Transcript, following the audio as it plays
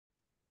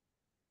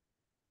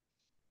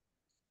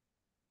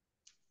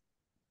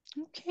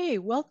Okay,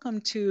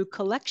 welcome to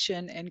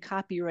Collection and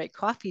Copyright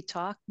Coffee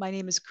Talk. My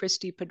name is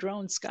Christy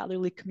Padron,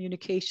 Scholarly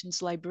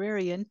Communications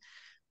Librarian.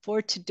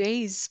 For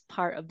today's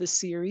part of the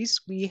series,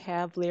 we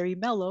have Larry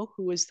Mello,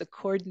 who is the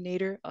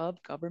coordinator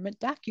of government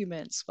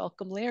documents.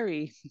 Welcome,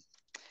 Larry.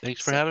 Thanks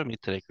for So, having me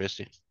today,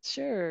 Christy.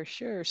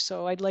 sure.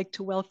 So I'd like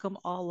to welcome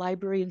all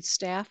library and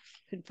staff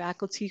and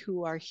faculty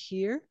who are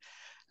here.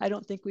 I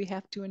don't think we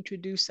have to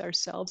introduce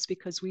ourselves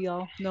because we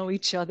all know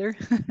each other.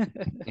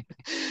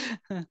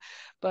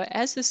 But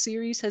as the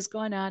series has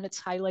gone on, it's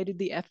highlighted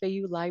the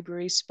FAU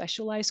Library's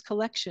specialized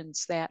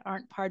collections that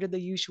aren't part of the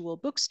usual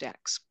book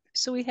stacks.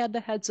 So we had the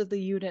heads of the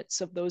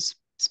units of those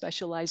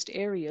specialized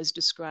areas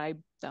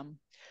describe them.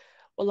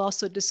 We'll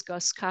also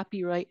discuss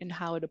copyright and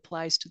how it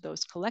applies to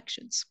those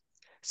collections.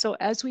 So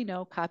as we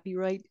know,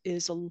 copyright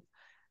is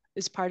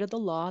part of the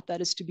law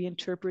that is to be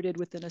interpreted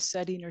within a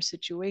setting or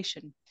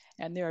situation.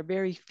 And there are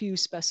very few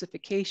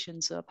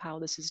specifications of how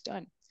this is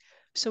done.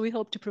 So we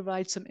hope to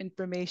provide some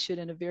information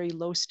in a very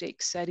low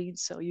stakes setting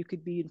so you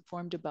could be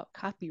informed about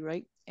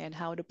copyright and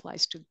how it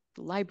applies to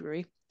the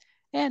library.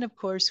 And of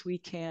course, we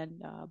can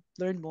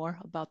learn more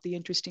about the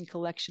interesting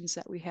collections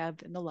that we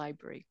have in the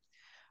library.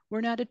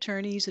 We're not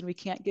attorneys and we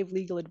can't give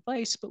legal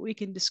advice, but we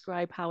can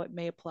describe how it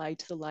may apply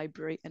to the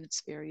library and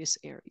its various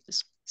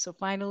areas. So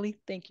finally,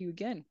 thank you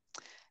again.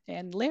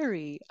 And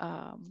Larry,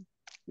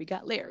 we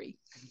got Larry.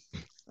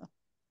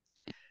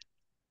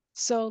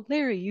 So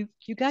Larry,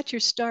 you got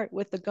your start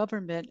with the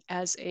government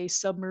as a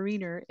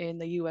submariner in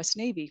the U.S.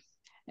 Navy,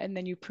 and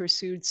then you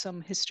pursued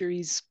some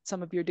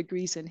of your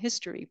degrees in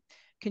history.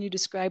 Can you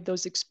describe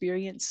those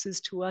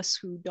experiences to us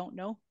who don't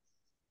know?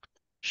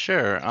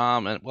 Sure.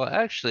 And well,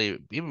 actually,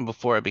 even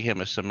before I became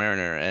a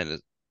submariner,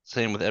 and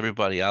same with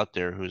everybody out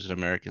there who's an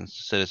American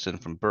citizen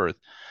from birth,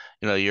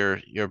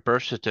 your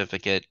birth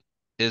certificate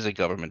is a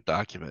government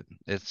document.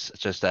 It's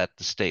just at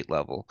the state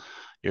level.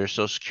 Your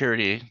Social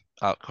Security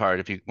card,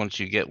 if you once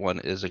you get one,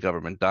 is a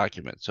government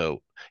document.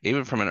 So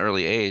even from an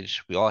early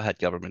age, we all had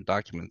government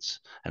documents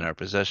in our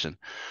possession.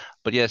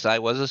 But yes, I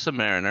was a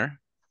submariner.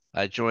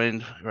 I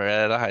joined right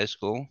out of high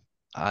school.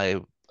 I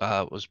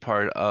was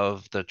part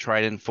of the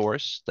Trident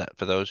Force. That,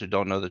 for those who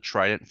don't know, the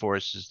Trident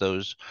Force is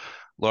those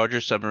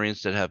larger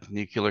submarines that have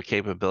nuclear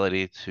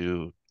capability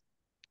to,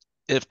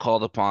 if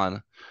called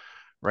upon,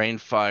 rain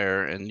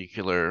fire and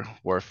nuclear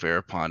warfare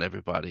upon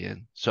everybody.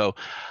 And so,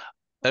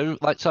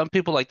 like some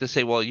people like to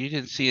say, well, you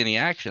didn't see any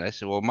action. I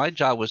said, well, my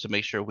job was to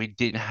make sure we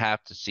didn't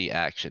have to see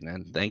action.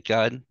 And thank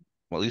God,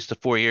 well, at least the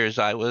 4 years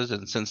I was,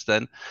 and since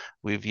then,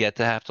 we've yet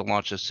to have to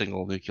launch a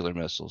single nuclear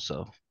missile.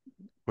 So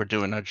we're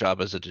doing our job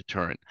as a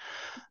deterrent.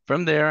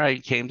 From there, I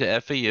came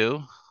to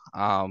FAU.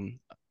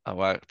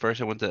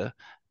 First, I went to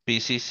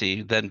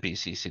BCC, then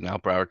BCC, now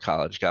Broward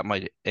College, got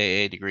my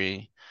AA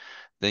degree,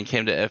 then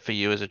came to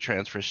FAU as a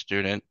transfer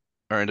student,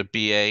 earned a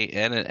BA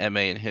and an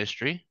MA in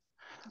history.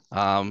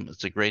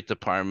 It's a great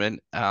department.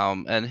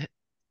 And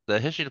the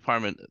history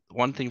department,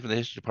 one thing from the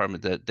history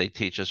department that they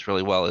teach us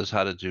really well is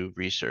how to do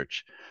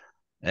research.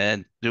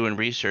 And doing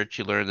research,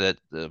 you learn that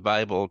the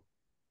valuable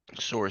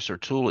source or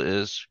tool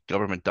is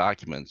government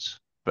documents,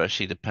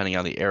 especially depending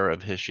on the era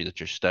of history that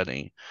you're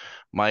studying.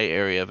 My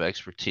area of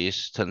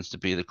expertise tends to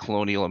be the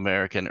colonial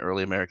American,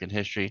 early American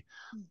history.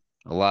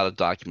 A lot of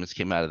documents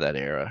came out of that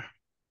era.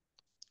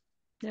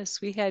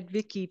 Yes, we had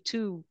Vicky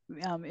too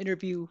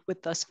interview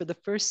with us for the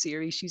first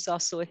series. She's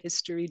also a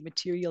history and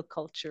material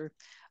culture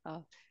uh,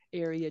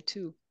 area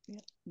too. Yeah.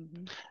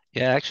 Mm-hmm.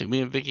 Yeah, actually,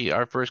 me and Vicky,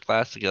 our first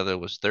class together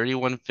was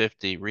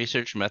 3150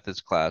 Research Methods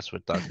class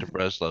with Dr.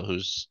 Breslow,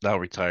 who's now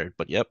retired.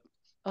 But yep,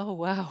 Oh,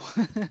 wow.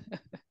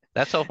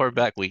 that's how far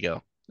back we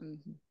go.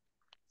 Mhm.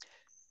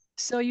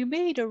 So you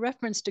made a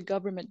reference to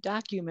government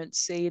documents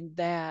saying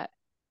that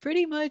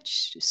pretty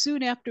much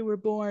soon after we're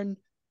born,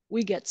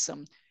 we get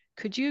some.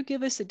 Could you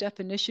give us a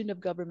definition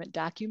of government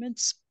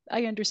documents?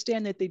 I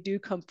understand that they do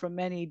come from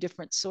many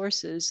different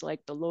sources,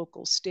 like the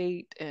local,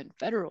 state, and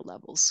federal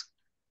levels.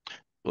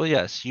 Well,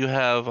 yes, you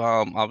have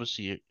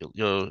obviously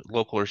your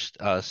local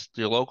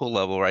your local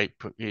level, right?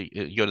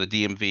 You go to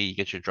the DMV, you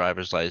get your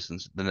driver's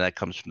license, then that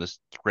comes from this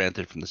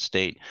granted from the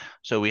state.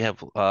 So we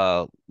have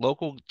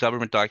local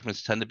government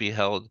documents tend to be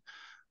held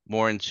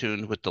more in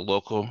tune with the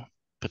local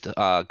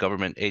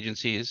government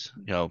agencies,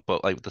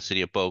 but like the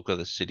city of Boca,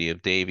 the city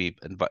of Davie,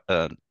 and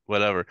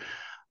whatever.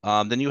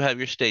 Then you have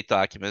your state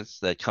documents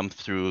that come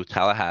through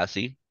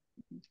Tallahassee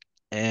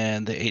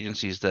and the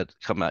agencies that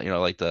come out,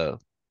 like the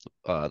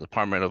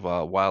Department of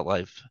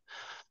Wildlife,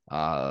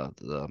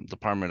 the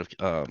Department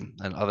of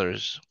and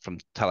others from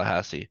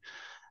Tallahassee.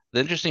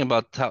 The interesting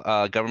about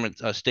government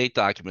state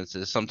documents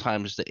is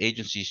sometimes the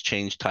agencies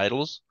change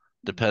titles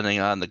depending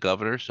on the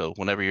governor. So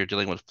whenever you're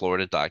dealing with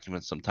Florida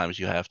documents, sometimes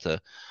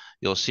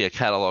you'll see a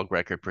catalog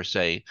record per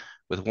se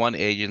with one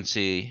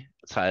agency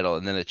title,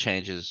 and then it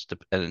changes,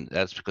 and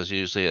that's because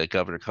usually a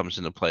governor comes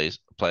into play,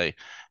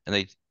 and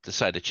they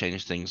decide to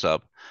change things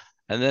up.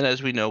 And then,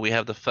 as we know, we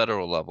have the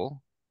federal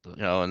level,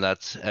 and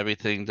that's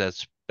everything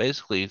that's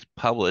basically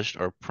published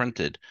or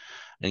printed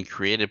and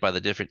created by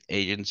the different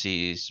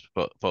agencies,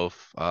 both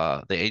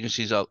the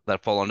agencies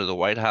that fall under the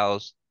White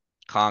House,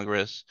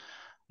 Congress,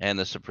 and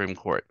the Supreme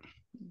Court.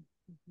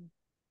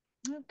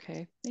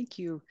 Okay, thank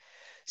you.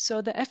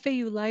 So the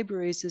FAU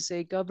Libraries is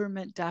a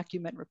government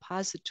document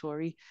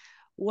repository.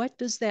 What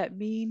does that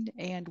mean,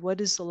 and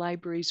what is the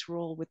library's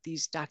role with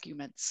these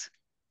documents?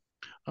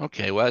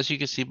 Okay, well, as you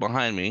can see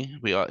behind me,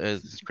 we are,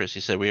 as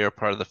Chrissy said, we are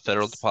part of the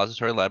Federal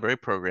Depository Library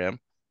Program.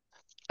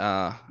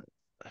 Uh,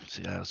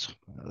 see, that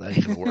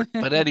ain't gonna work.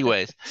 But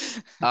anyways,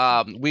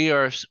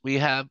 we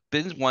have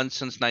been one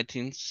since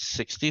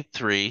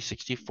 1963,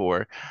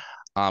 64.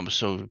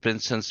 So we've been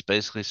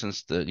basically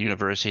since the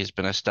university has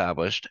been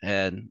established.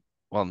 And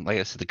well, like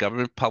I said, the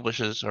government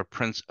publishes or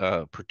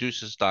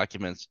produces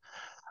documents.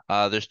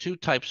 There's two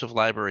types of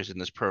libraries in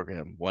this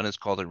program. One is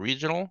called a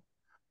regional,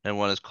 and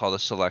one is called a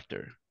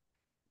selector.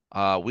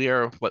 We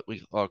are what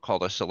we are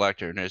called a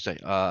selector, and there's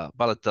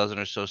about a dozen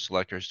or so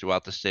selectors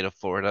throughout the state of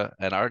Florida.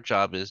 And our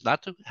job is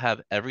not to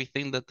have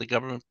everything that the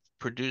government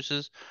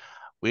produces.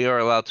 We are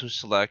allowed to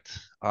select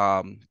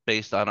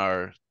based on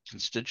our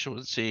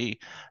constituency,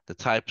 the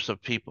types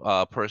of people,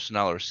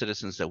 personnel or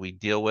citizens that we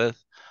deal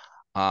with.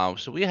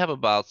 So we have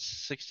about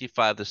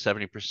 65 to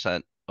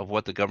 70% of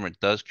what the government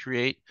does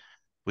create.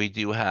 We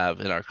do have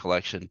in our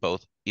collection,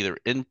 both either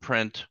in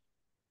print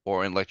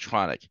or in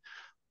electronic.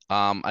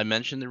 I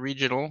mentioned the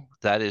regional,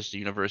 that is the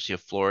University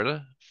of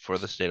Florida for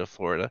the state of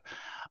Florida.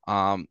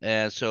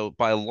 And so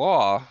by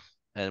law,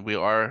 and we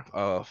are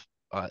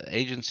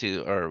agency,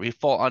 or we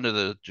fall under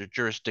the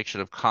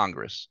jurisdiction of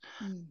Congress.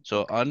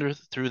 So Okay.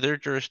 through their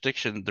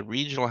jurisdiction, the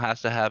regional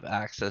has to have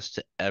access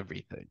to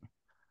everything.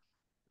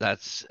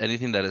 That's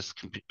anything that is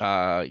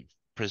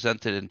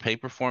presented in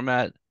paper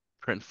format,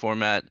 print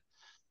format,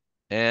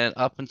 and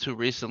up until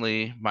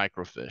recently,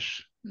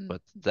 microfiche.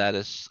 But that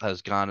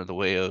has gone in the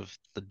way of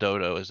the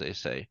dodo, as they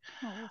say,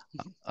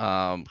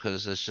 Oh.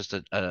 because it's just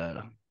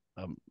a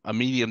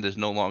medium that's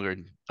no longer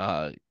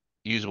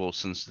usable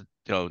since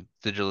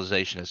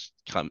digitalization has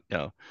come.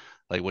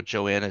 Like what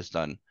Joanne has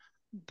done,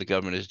 the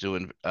government is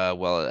doing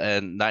well,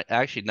 and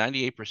actually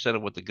 98%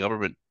 of what the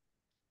government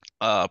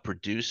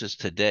produces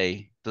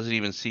today doesn't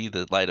even see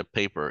the light of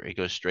paper. It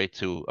goes straight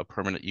to a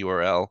permanent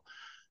URL,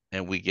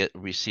 and we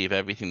receive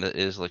everything that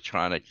is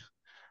electronic,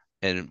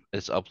 and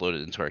it's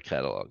uploaded into our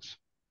catalogs.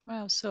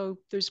 Wow, so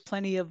there's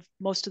plenty of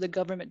most of the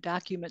government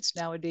documents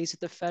nowadays at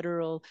the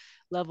federal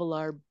level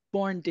are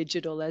born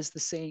digital, as the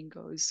saying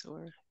goes,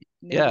 or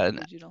Yeah, native and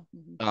digital.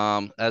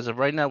 as of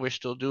right now, we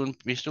still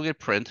get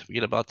print. We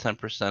get about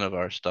 10% of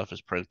our stuff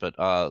is print, but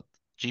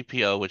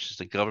GPO, which is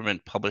the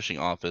Government Publishing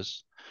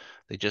Office,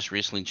 they just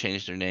recently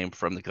changed their name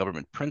from the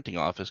Government Printing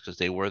Office because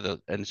they were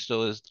and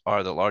still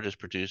are the largest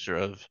producer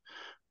of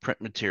print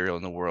material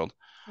in the world.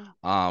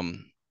 Oh.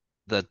 Um,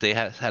 that they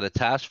had a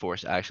task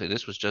force. Actually,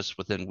 this was just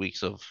within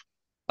weeks of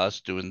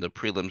us doing the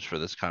prelims for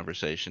this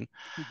conversation.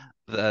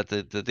 That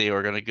they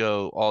are going to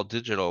go all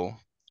digital.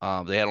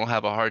 They don't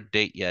have a hard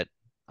date yet.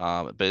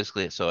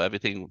 Basically, so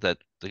everything that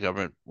the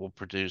government will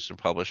produce and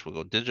publish will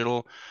go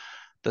digital.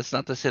 That's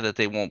not to say that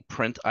they won't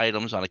print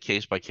items on a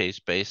case by case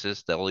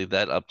basis. They'll leave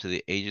that up to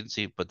the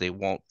agency, but they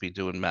won't be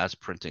doing mass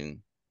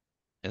printing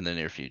in the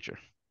near future.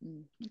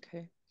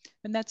 Okay.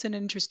 And that's an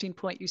interesting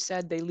point. You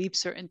said they leave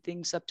certain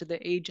things up to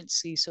the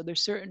agency. So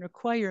there's certain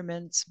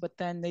requirements, but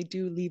then they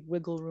do leave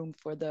wiggle room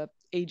for the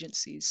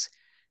agencies,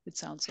 it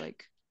sounds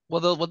like.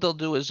 Well, what they'll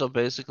do is they'll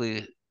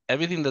basically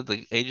everything that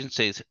the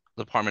agency's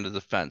Department of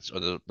Defense or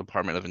the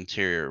Department of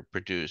Interior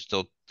produce,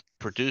 they'll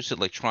produce it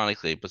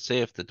electronically. But say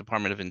if the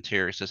Department of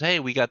Interior says, "Hey,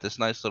 we got this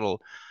nice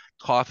little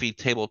coffee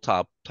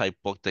tabletop type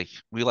book that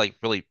we like,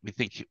 really, we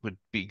think it would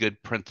be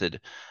good printed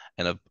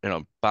in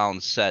a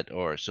bound set,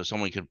 or so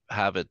someone could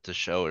have it to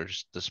show or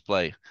just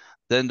display,"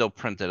 then they'll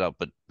print it up.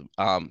 But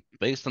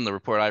based on the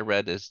report I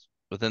read, is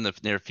within the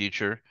near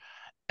future,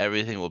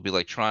 everything will be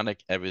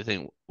electronic.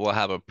 Everything will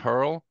have a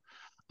Pearl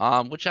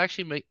which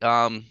actually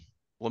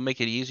will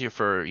make it easier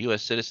for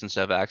U.S. citizens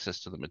to have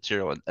access to the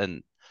material.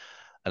 And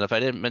if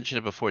I didn't mention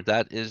it before,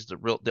 that is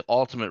the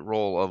ultimate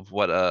role of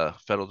what a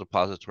Federal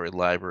Depository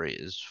Library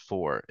is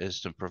for,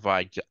 is to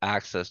provide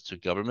access to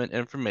government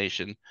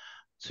information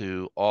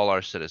to all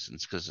our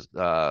citizens. Because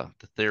the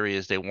theory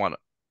is they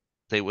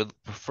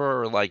would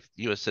prefer like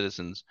U.S.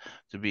 citizens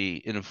to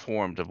be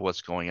informed of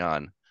what's going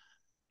on.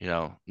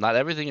 Not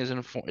everything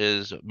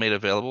is made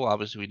available.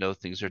 Obviously, we know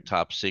things are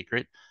top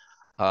secret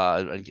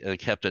and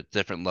kept at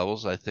different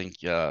levels. I think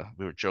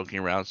we were joking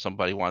around.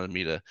 Somebody wanted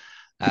me to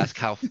ask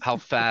how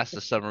fast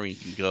a submarine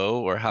can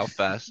go, or how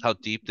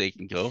deep they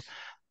can go.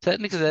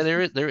 Technically,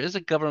 there is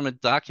a government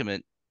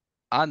document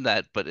on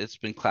that, but it's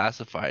been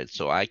classified,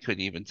 so I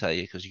couldn't even tell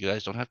you because you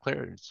guys don't have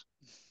clearance.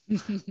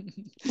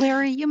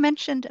 Larry, you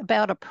mentioned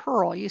about a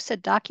Pearl. You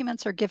said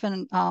documents are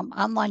given,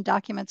 online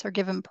documents are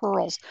given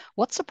pearls.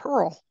 What's a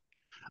Pearl?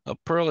 A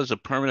Pearl is a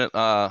permanent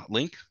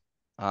link.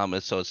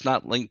 And so it's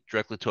not linked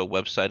directly to a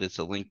website. It's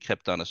a link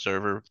kept on a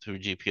server through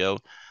GPO.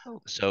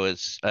 Oh. So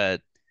it's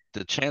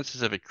the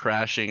chances of it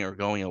crashing or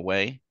going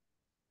away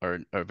are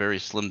very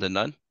slim to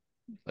none.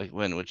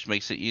 Which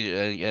makes it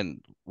easy.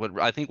 And what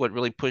I think what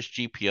really pushed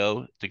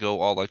GPO to go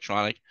all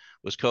electronic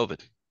was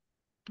COVID.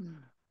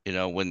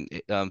 When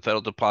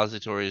federal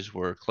depositories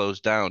were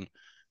closed down,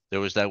 there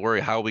was that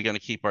worry, how are we going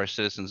to keep our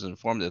citizens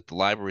informed if the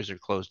libraries are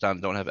closed down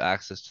and don't have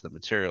access to the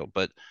material?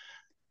 But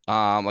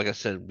like I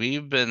said,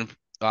 we've been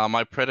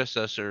my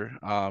predecessor,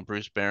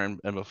 Bruce Barron,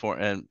 and before,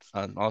 and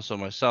also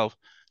myself,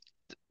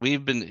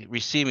 we've been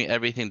receiving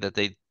everything that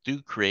they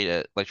do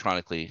create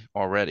electronically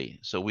already.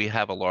 So we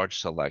have a large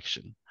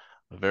selection,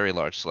 a very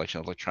large selection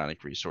of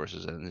electronic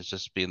resources, and it's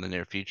just be in the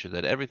near future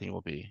that everything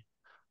will be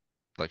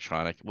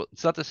electronic. Well,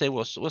 it's not to say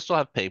we'll still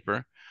have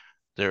paper.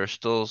 There is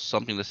still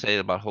something to say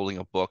about holding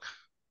a book,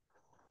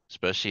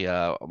 especially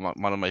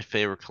one of my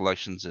favorite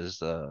collections is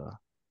the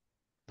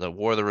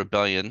War of the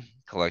Rebellion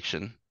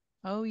collection.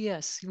 Oh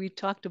yes, we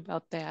talked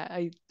about that.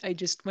 I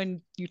just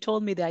when you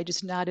told me that, I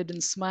just nodded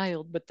and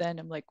smiled, but then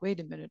I'm like, wait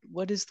a minute,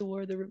 what is the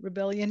War of the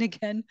Rebellion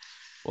again?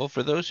 Well,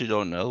 for those who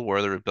don't know, War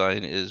of the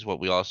Rebellion is what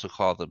we also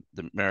call the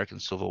American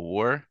Civil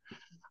War.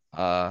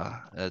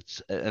 And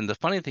the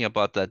funny thing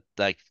about that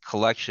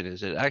collection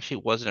is it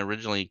actually wasn't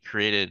originally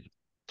created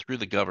through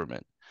the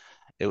government.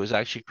 It was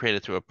actually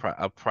created through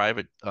a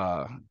private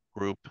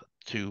group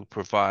to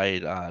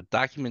provide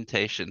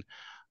documentation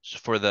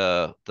for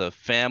the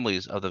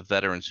families of the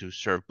veterans who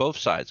served both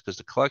sides, because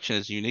the collection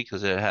is unique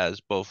because it has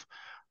both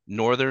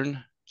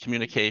Northern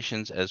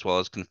communications as well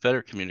as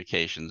Confederate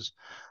communications,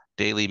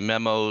 daily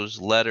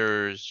memos,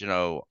 letters,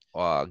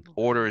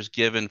 orders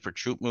given for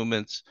troop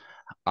movements,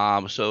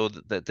 so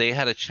that they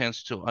had a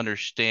chance to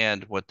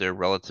understand what their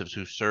relatives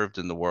who served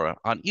in the war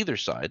on either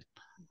side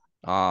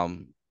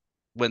um,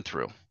 went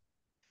through.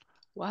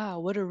 Wow,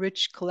 what a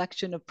rich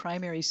collection of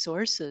primary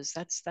sources.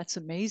 That's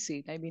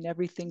amazing. I mean,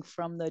 everything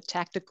from the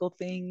tactical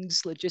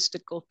things,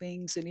 logistical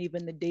things, and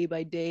even the day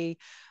by day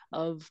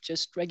of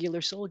just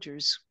regular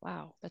soldiers.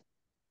 Wow, that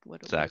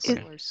what a Exactly.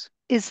 source.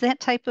 Is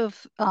that type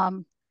of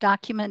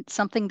document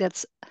something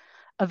that's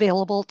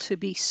available to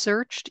be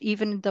searched,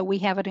 even though we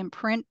have it in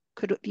print?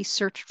 Could it be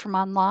searched from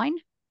online?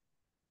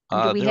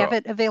 And do we There have are,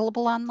 it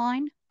available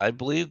online? I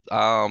believe,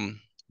 I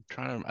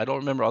don't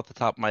remember off the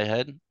top of my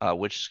head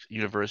which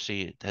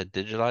university had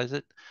digitized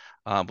it,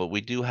 but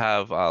we do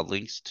have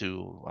links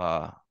to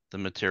the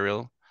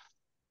material.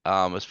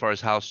 As far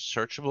as how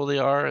searchable they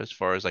are, as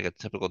far as like a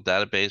typical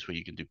database where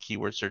you can do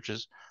keyword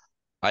searches,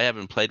 I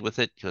haven't played with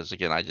it because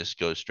again, I just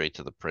go straight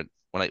to the print.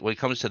 When it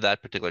comes to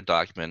that particular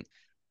document,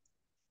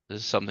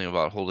 there's something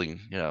about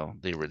holding,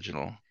 the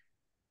original,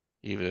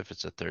 even if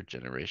it's a third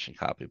generation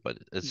copy, but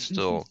it's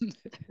still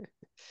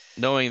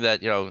knowing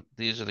that,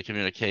 these are the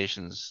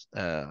communications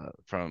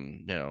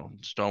from,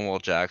 Stonewall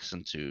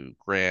Jackson to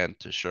Grant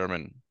to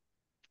Sherman.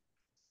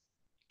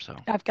 So,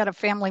 I've got a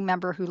family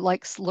member who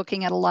likes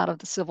looking at a lot of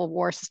the Civil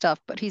War stuff,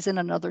 but he's in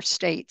another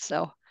state.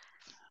 So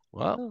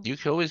well, Oh, you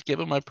can always give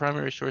him my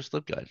primary source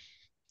LibGuide.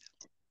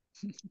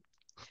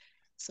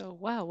 so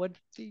wow,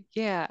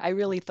 yeah, I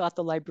really thought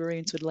the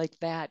librarians would like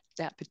that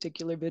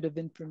particular bit of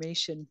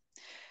information.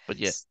 But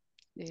yeah,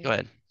 Yeah. go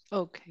ahead.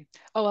 Okay.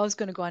 Oh, I was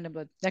going to go on to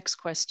the next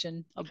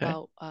question Okay.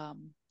 about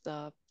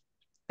the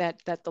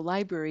that the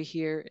library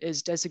here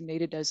is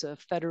designated as a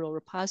federal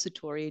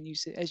repository, and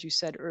as you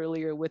said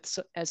earlier,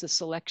 as a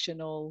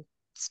selectional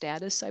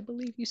status, I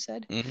believe you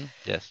said.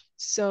 Yes.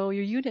 So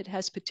your unit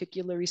has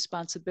particular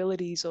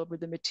responsibilities over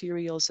the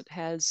materials it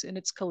has in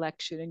its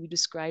collection, and you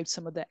described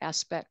some of the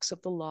aspects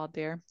of the law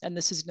there, and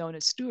this is known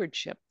as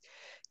stewardship.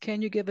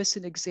 Can you give us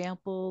an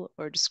example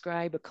or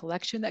describe a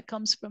collection that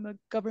comes from a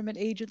government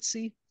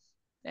agency,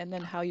 and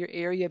then how your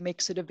area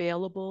makes it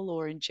available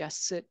or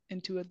ingests it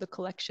into the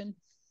collection?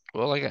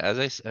 Well, like as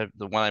I said,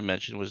 the one I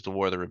mentioned was the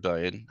War of the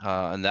Rebellion,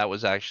 and that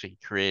was actually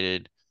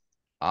created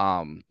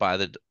by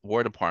the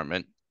War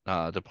Department,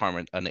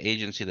 an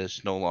agency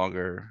that's no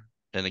longer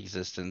in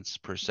existence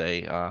per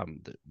se.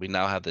 We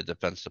now have the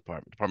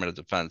Department of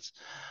Defense.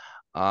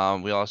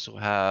 We also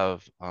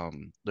have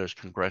there's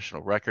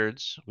congressional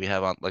records. We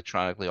have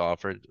electronically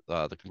offered.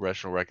 The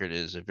congressional record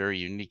is a very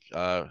unique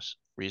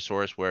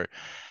resource where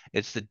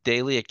it's the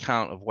daily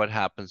account of what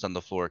happens on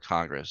the floor of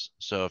Congress.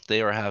 So if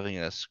they are having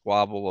a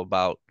squabble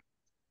about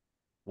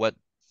what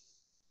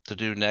to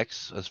do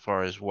next as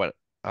far as what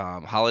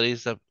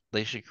holidays that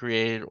they should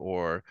create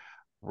or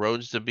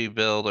roads to be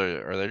built,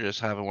 or they're just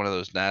having one of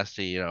those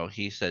nasty,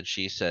 he said,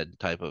 she said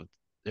type of,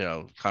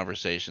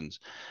 conversations.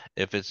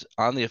 If it's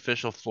on the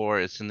official floor,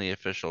 it's in the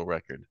official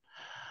record.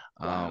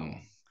 Um,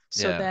 Wow.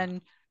 So yeah.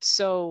 then,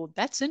 so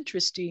that's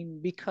interesting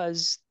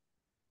because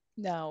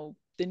now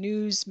the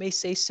news may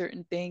say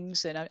certain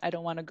things, and I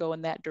don't want to go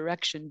in that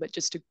direction, but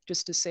just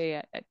to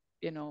say,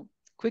 you know,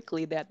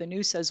 quickly that the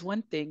news says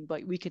one thing,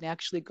 but we can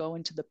actually go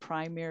into the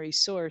primary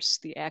source,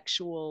 the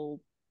actual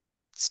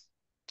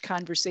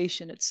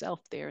conversation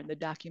itself there, and the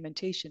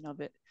documentation of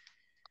it.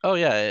 Oh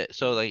yeah.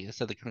 So like I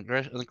said, the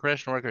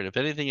congressional record, if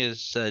anything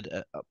is said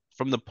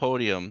from the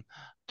podium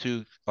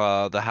to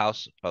the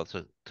House,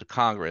 to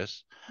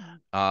Congress, Mm.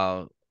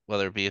 uh,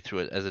 whether it be through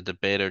it as a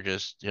debate or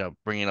just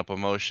bringing up a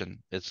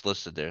motion, it's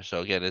listed there.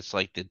 So again, it's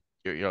like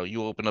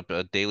you open up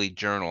a daily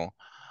journal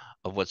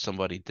of what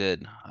somebody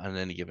did on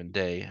any given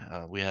day.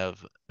 We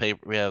have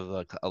paper. We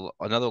have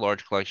another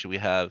large collection. We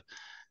have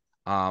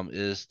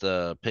is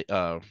the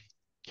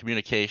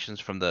communications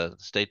from the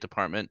State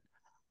Department.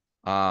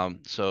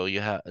 So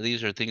you have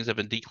these are things that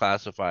have been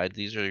declassified.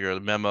 These are your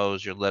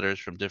memos, your letters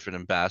from different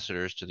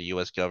ambassadors to the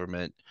U.S.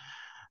 government,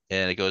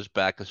 and it goes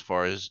back as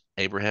far as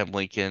Abraham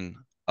Lincoln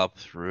up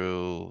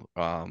through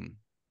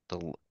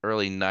the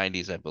early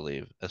 90s, I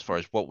believe, as far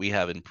as what we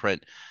have in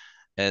print.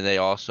 And they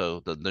also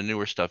the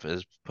newer stuff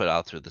is put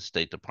out through the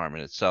State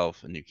Department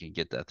itself, and you can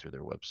get that through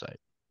their website.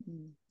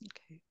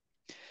 Okay.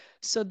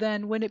 So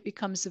then when it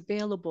becomes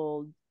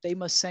available, they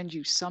must send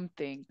you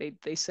something.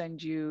 They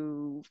send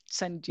you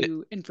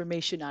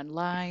information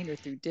online or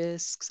through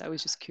discs. I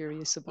was just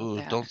curious about Ooh,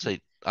 that. don't say.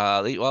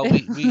 Well,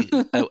 we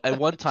at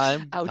one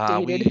time,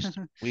 Outdated.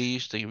 we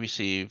used to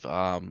receive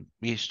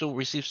we still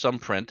receive some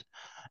print,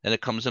 and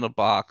it comes in a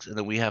box, and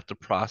then we have to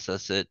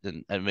process it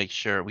and make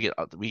sure we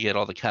get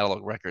all the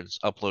catalog records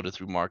uploaded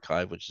through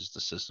Marchive, which is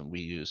the system we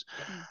use.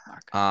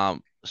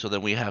 Archive. So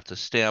then we have to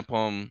stamp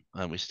them,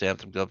 and we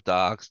stamp them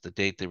GovDocs, the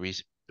date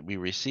we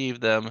receive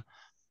them,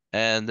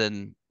 and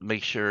then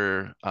make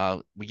sure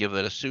we give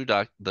it a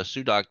SUDOC, the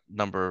SUDOC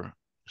number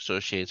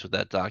associates with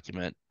that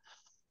document,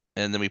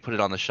 and then we put it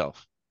on the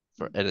shelf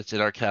and it's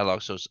in our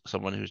catalog. So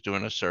someone who's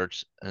doing a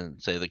search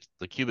and say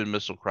the Cuban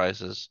Missile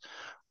Crisis,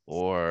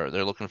 or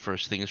they're looking for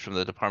things from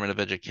the Department of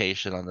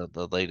Education on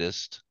the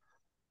latest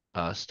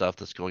stuff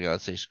that's going on,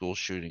 say school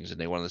shootings,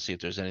 and they want to see if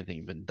there's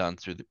anything been done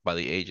by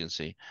the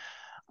agency.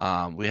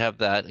 We have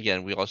that.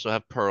 Again, we also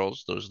have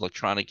Pearls, those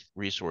electronic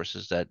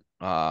resources that,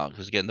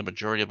 because again, the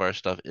majority of our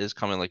stuff is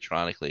coming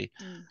electronically,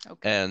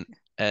 Okay.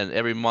 and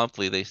every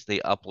monthly they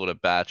upload a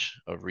batch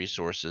of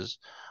resources,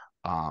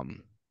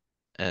 um,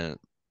 and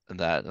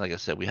that, like I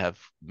said, we have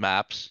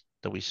maps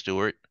that we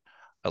steward,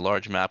 a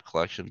large map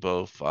collection,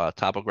 both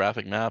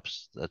topographic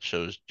maps that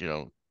shows,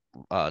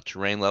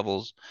 terrain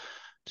levels,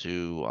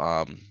 to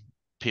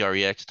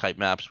PREX type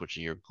maps, which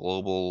are your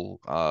global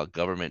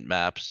government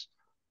maps,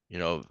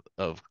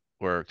 of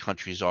where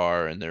countries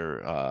are and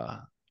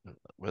their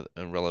with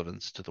in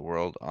relevance to the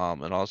world,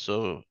 and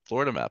also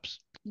Florida maps.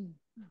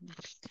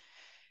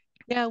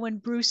 Yeah, when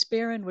Bruce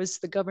Barron was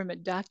the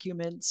government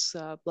documents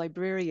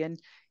librarian,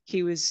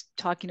 he was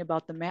talking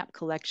about the map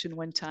collection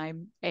one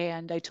time.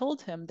 And I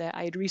told him that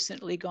I had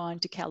recently gone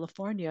to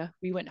California.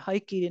 We went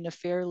hiking in a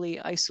fairly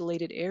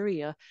isolated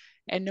area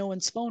and no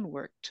one's phone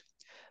worked.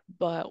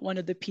 But one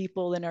of the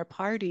people in our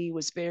party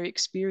was very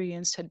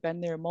experienced, had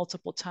been there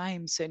multiple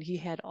times, and he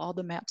had all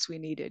the maps we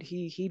needed.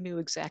 He knew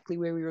exactly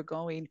where we were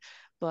going.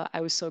 But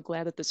I was so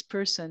glad that this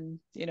person,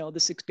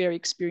 this very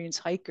experienced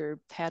hiker,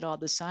 had all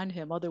this on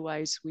him.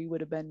 Otherwise, we would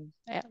have been,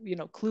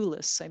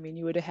 clueless. I mean,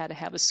 you would have had to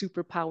have a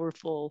super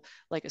powerful,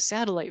 like a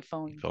satellite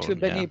phone, to have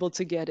been Yeah. able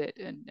to get it.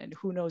 And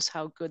who knows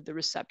how good the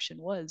reception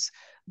was.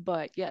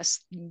 But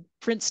yes,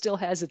 print still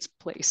has its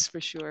place for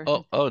sure.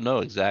 Oh no,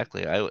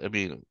 exactly. I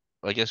mean,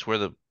 I guess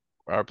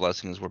our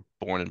blessings were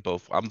born in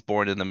both. I'm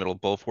born in the middle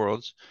of both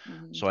worlds,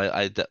 so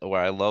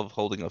where I love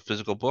holding a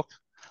physical book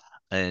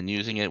and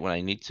using it when I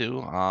need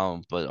to,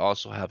 but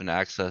also having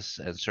access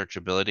and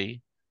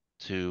searchability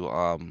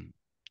to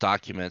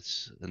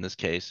documents in this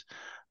case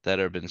that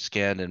have been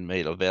scanned and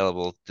made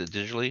available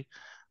digitally.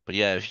 But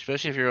yeah,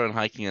 especially if you're on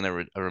hiking in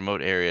a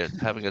remote area,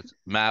 having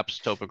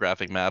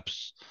topographic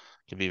maps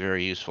can be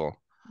very useful.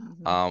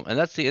 And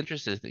that's the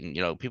interesting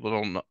thing. People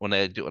don't know when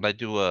I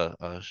do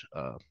a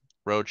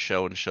road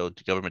show and show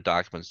government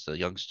documents to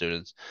young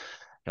students.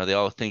 They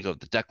all think of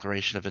the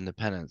Declaration of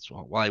Independence.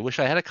 Well, I wish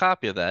I had a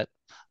copy of that,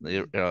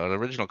 an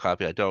original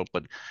copy. I don't,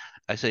 but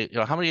I say,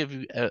 how many of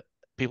you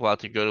people out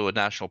there go to a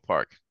national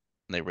park?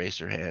 And they raise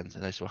their hands,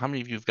 and I say, well, how many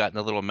of you have gotten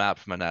a little map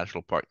from a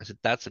national park? I said,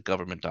 that's a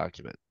government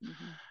document.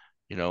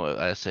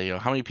 I say,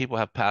 how many people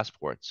have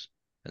passports?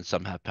 And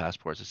some have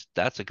passports.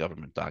 That's a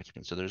government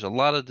document. So there's a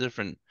lot of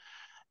different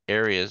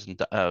areas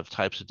and of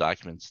types of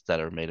documents that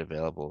are made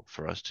available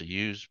for us to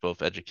use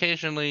both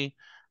educationally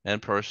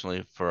and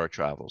personally for our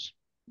travels.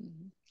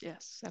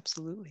 Yes,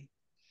 absolutely.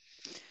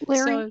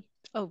 Larry,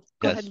 go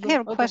yes. ahead. I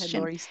have a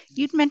question.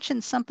 You'd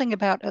mentioned something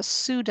about a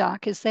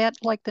SUDOC. Is that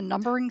like the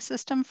numbering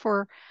system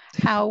for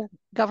how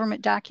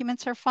government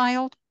documents are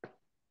filed?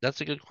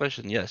 That's a good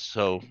question. Yes.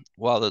 So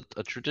while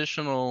a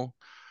traditional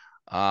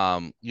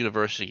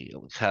university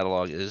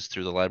catalog is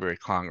through the Library of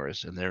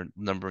Congress and their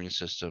numbering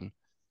system,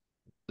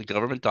 the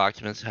government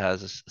documents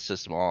has a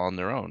system all on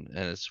their own,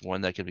 and it's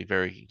one that can be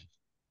very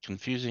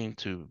confusing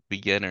to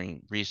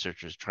beginning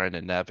researchers trying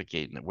to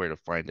navigate and where to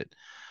find it.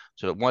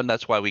 So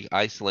that's why we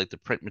isolate the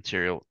print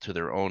material to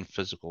their own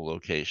physical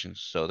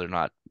locations, so they're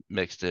not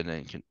mixed in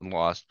and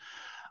lost.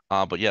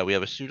 But yeah, we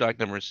have a SUDOC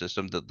numbering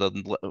system.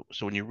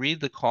 So when you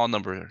read the call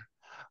number,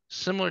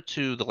 similar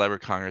to the Library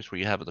of Congress, where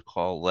you have the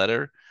call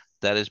letter,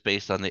 that is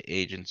based on the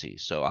agency.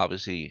 So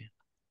obviously,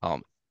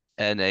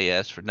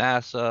 NAS for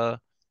NASA,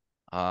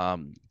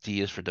 D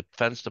is for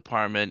Defense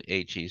Department,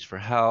 HE is for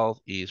Health,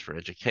 E is for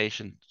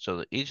Education.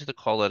 So each of the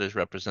call letters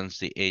represents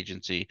the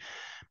agency.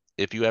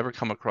 If you ever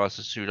come across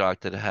a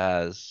SUDOC that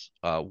has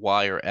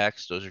Y or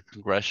X, those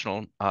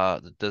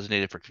are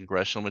designated for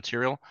congressional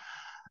material.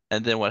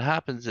 And then what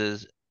happens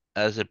is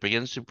as it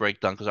begins to break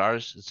down, because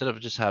ours, instead of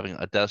just having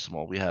a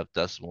decimal, we have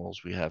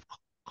decimals, we have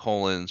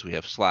colons, we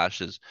have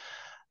slashes.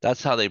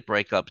 That's how they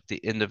break up the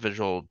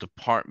individual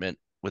department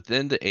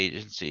within the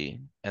agency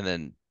and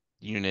then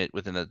unit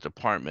within the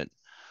department.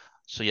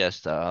 So yes,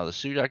 the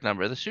SUDAC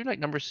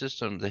number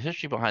system, the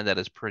history behind that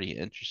is pretty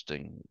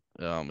interesting.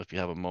 If you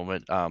have a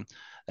moment,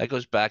 that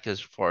goes back as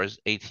far as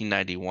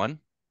 1891.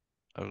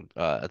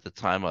 At the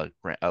time,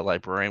 a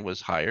librarian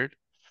was hired,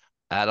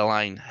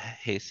 Adeline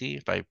Hasey.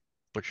 If I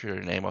butcher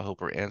her name, I hope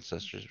her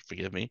ancestors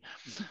forgive me.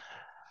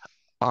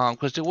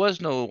 Because there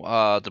was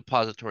no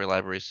depository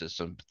library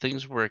system.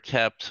 Things were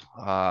kept.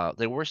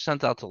 They were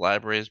sent out to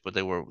libraries, but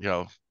they were,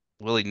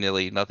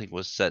 willy-nilly. Nothing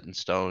was set in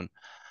stone.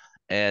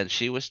 And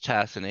she was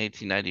tasked in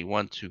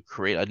 1891 to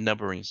create a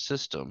numbering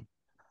system.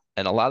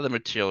 And a lot of the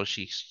materials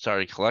she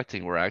started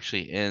collecting were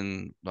actually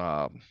in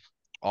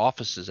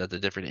offices at the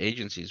different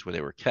agencies where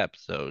they were kept.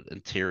 So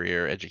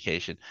Interior,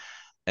 Education.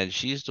 And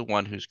she's the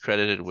one who's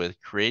credited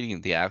with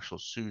creating the actual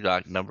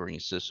SUDOC numbering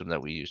system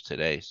that we use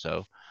today.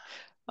 So,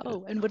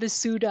 Oh, and what does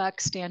SUDOC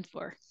stand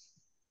for?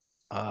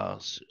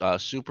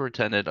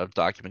 Superintendent of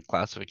Document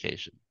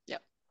Classification.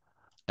 Yep.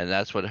 And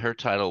that's what her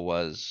title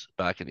was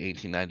back in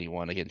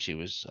 1891. Again, she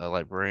was a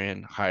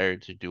librarian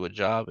hired to do a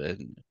job,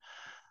 and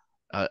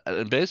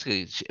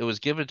basically it was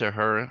given to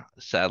her,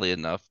 sadly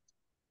enough,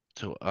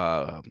 to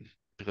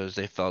because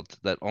they felt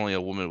that only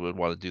a woman would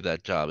want to do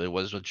that job. It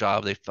was a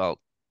job they felt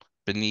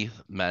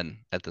beneath men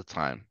at the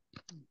time.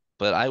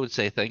 But I would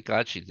say thank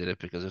God she did it,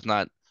 because if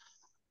not,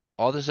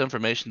 all this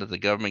information that the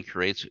government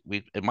creates,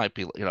 it might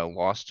be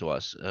lost to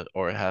us,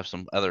 or have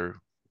some other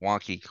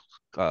wonky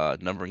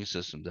numbering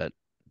system that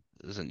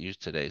isn't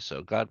used today.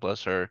 So God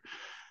bless her.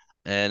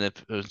 And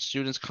if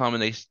students come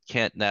and they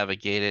can't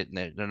navigate it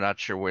and they're not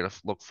sure where to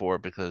look for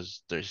it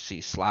because they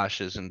see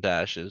slashes and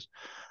dashes,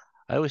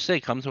 I always say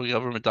come to a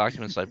government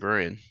documents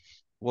librarian.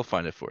 We'll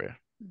find it for you.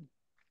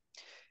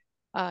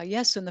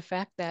 Yes, and the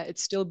fact that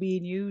it's still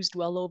being used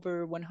well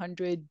over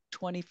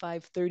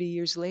 125, 30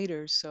 years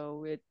later.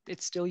 So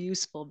it's still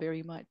useful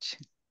very much.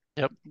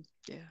 Yep.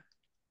 Yeah.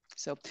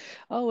 So,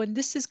 oh, and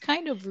this is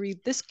kind of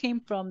this came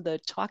from the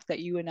talk that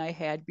you and I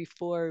had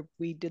before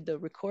we did the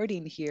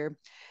recording here.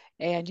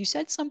 And you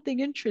said something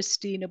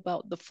interesting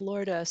about the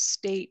Florida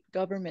state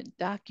government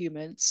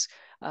documents.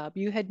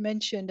 You had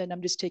mentioned, and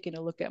I'm just taking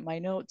a look at my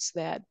notes,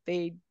 that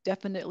they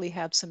definitely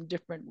have some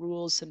different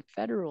rules than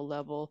federal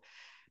level.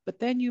 But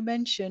then you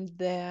mentioned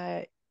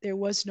that there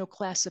was no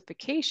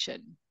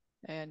classification,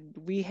 and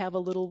we have a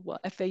little, well,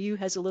 FAU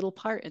has a little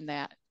part in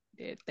that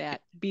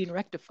being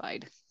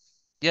rectified.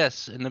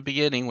 Yes, in the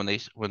beginning when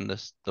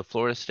the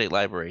Florida State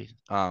Library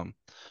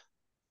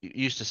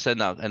used to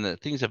send out, and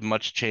things have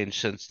much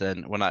changed since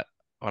then. When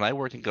I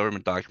worked in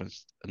government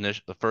documents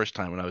the first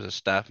time when I was a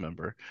staff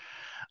member,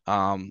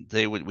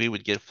 we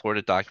would get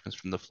Florida documents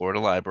from the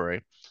Florida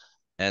Library,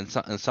 and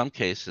in some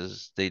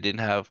cases they didn't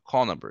have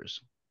call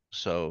numbers.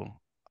 So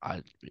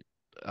I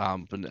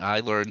but I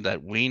learned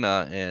that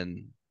WENA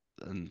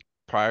and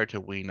prior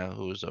to WENA,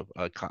 who was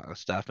a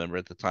staff member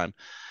at the time,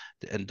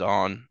 and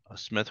Don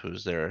Smith, who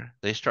was there,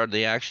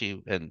 they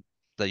actually, and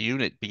the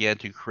unit began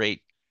to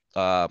create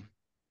uh,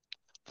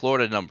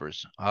 Florida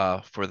numbers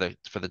for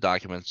the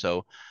document.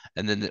 So,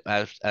 and then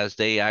as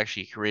they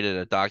actually created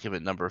a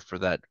document number for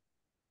that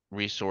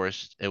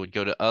resource, it would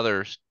go to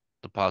other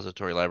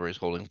depository libraries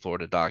holding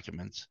Florida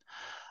documents.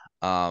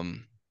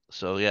 Um,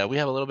 so yeah, we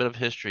have a little bit of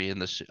history in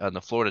this on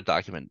the Florida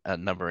document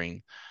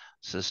numbering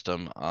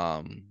system.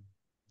 A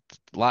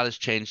lot has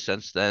changed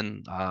since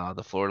then.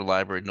 The Florida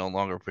Library no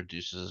longer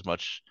produces as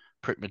much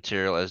print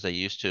material as they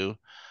used to,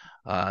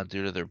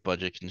 due to their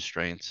budget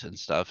constraints and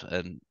stuff.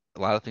 And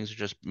a lot of things are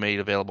just made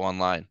available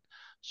online.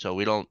 So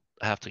we don't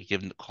have to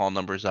give call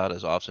numbers out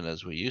as often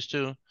as we used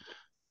to,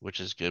 which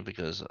is good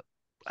because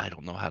I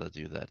don't know how to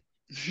do that.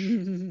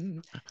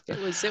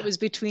 It was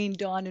between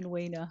Dawn and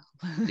Wayna.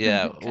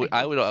 Yeah, Kind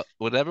I of. would,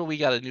 whenever we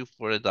got a new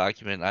Florida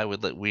document, I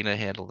would let Weena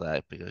handle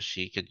that because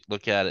she could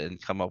look at it and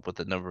come up with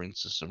the numbering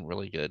system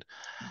really good.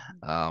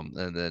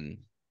 And then,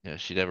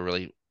 she never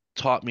really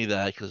taught me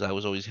that because I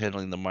was always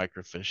handling the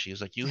microfiche. She was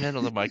like, "You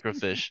handle the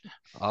microfiche,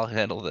 I'll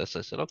handle this."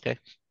 I said, "Okay,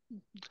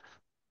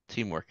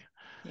 teamwork."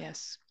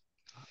 Yes.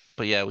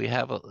 But yeah, we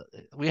have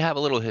a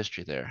little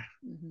history there.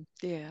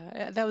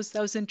 Yeah, that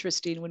was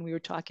interesting when we were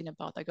talking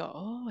about. I go,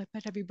 oh, I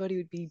bet everybody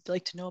would be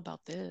like to know about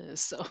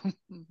this. So,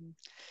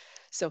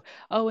 so,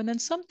 oh, and then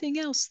something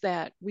else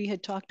that we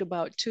had talked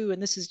about too,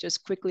 and this is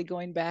just quickly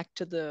going back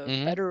to the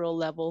Hmm. federal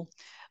level.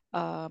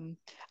 Um,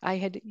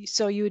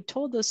 so you had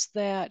told us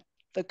that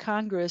the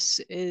Congress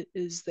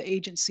is the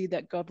agency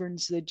that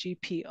governs the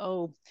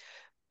GPO,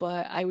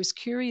 but I was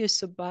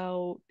curious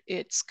about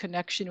its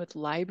connection with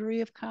Library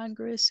of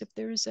Congress, if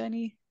there is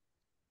any.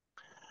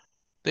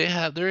 They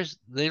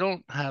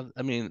don't have,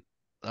 I mean,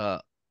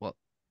 well,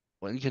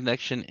 one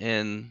connection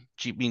in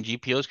being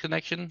GPO's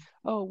connection.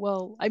 Oh,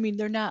 well, I mean,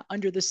 they're not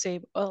under the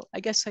same, well, I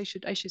guess I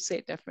should say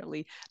it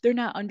differently. They're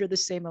not under the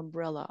same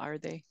umbrella, are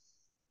they?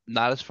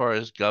 Not as far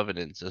as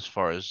governance, as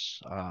far as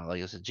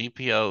like I said,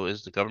 GPO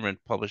is the government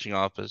publishing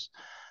office,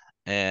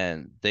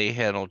 and they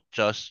handle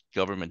just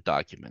government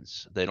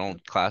documents. They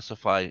don't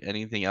classify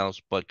anything else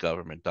but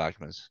government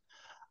documents.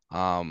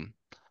 Um,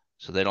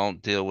 so they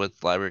don't deal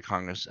with Library of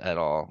Congress at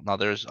all. Now,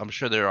 I'm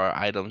sure there are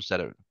items that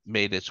have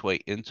made its way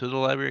into the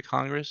Library of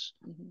Congress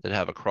that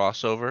have a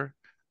crossover,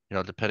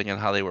 depending on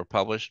how they were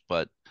published.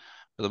 But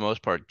for the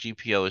most part,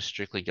 GPO is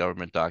strictly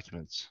government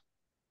documents.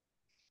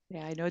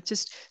 Yeah, I know. It's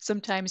just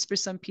sometimes for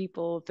some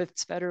people, if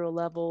it's federal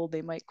level,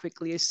 they might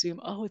quickly assume,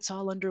 oh, it's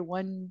all under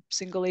one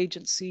single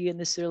agency, and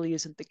this really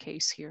isn't the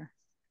case here.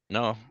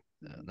 No,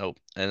 nope.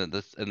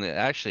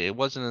 Actually, it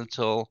wasn't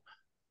until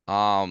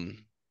um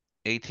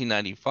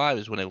 1895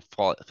 is when it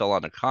fell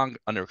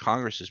under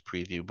Congress's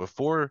preview.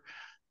 Before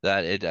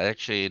that, it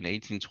actually in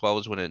 1812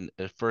 is when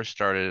it first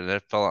started, and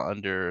it fell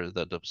under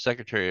the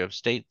Secretary of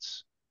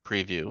State's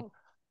preview. Oh.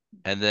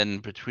 And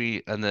then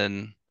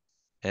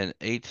in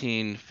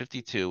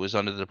 1852 was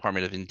under the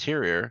Department of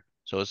Interior.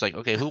 So it's like,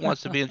 okay, who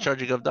wants to be in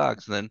charge of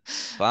GovDocs? And then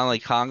finally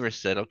Congress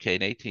said, okay,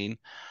 in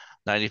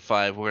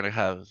 1895 we're going to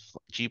have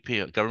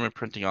GP, Government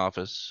Printing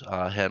Office,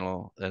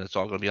 handle, and it's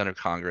all going to be under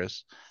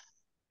Congress.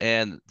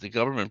 And the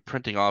Government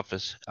Printing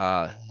Office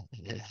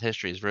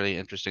history is really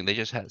interesting. They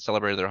just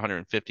celebrated their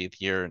 150th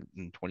year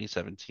in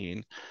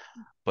 2017,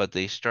 but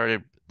they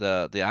started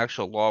the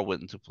actual law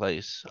went into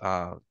place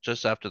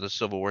just after the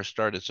Civil War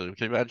started. So you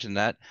can imagine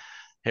that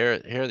here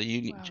the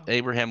Union, Wow.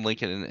 Abraham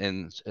Lincoln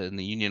and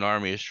the Union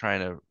Army is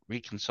trying to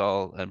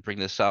reconcile and bring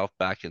the South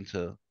back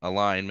into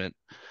alignment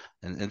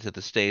and into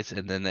the states,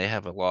 and then they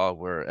have a law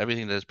where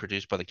everything that is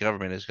produced by the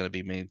government is going to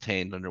be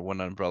maintained under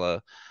one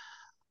umbrella.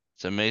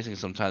 It's amazing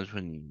sometimes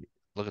when you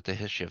look at the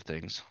history of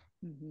things.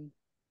 Mm-hmm.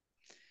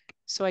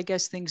 So I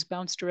guess things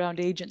bounced around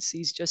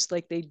agencies just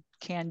like they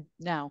can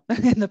now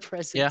in the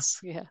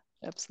presence. Yeah,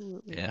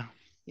 absolutely. Yeah.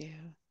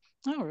 Yeah.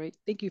 All right.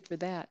 Thank you for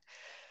that.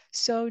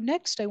 So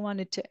next I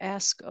wanted to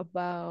ask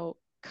about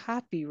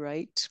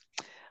copyright.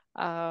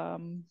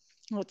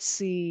 Let's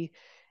see.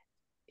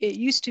 It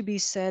used to be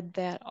said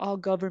that all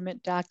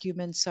government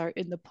documents are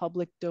in the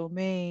public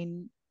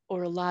domain,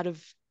 or a lot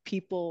of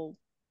people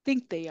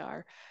think they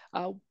are.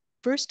 Uh,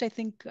 First, I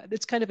think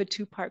it's kind of a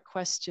two-part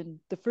question.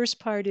 The first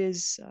part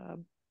is,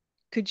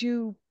 could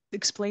you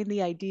explain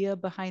the idea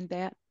behind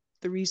that?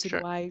 The reason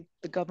Sure. why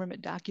the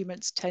government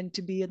documents tend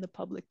to be in the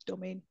public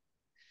domain?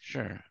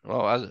 Sure.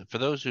 Well, for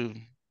those who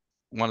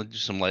want to do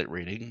some light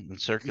reading, in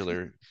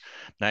Circular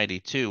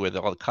 92, where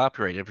all the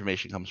copyright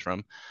information comes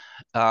from,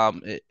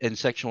 in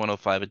Section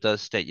 105, it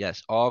does state,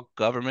 yes, all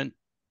government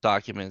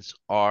documents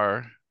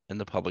are in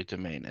the public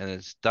domain, and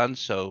it's done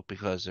so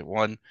because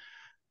one,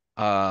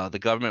 the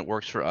government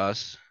works for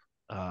us,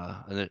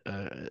 and it's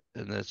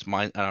in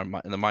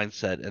the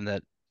mindset, and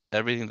that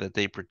everything that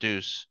they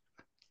produce,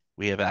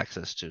 we have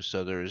access to.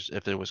 So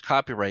if there was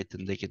copyright,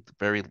 then they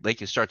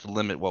could start to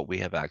limit what we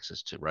have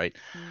access to, right?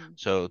 Mm.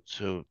 So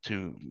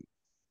to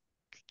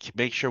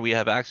make sure we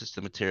have access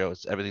to material,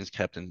 everything's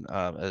kept in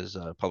as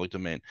public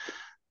domain.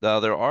 Now,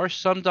 there are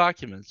some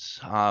documents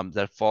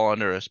that fall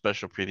under a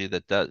special preview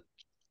that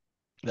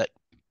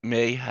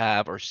may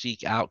have or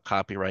seek out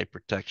copyright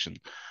protection.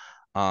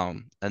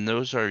 And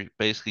those are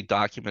basically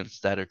documents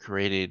that are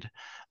created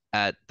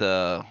at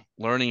the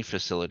learning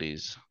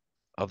facilities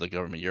of the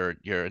government, your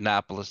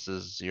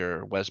Annapolis's,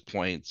 your West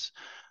Points,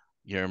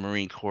 your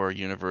Marine Corps,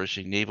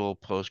 University, Naval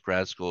post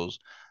grad schools.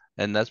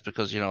 And that's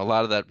because, a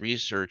lot of that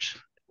research,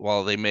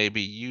 while they may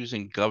be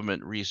using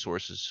government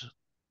resources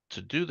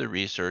to do the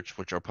research,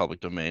 which are public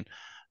domain,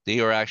 they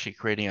are actually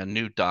creating a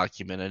new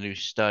document, a new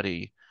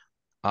study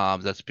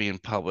that's being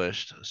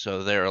published.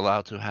 So they're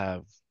allowed to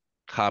have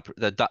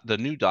the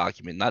new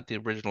document, not the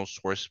original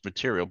source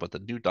material, but the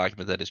new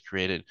document that is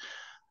created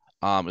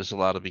is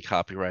allowed to be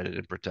copyrighted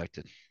and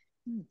protected.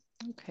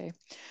 Okay.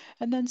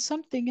 And then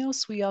something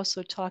else we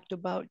also talked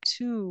about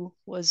too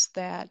was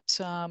that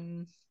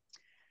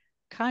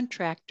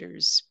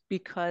contractors,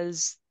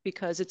 because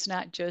it's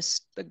not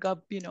just the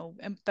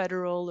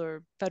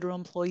federal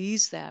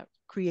employees that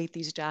create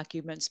these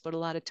documents, but a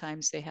lot of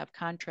times they have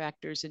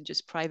contractors and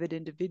just private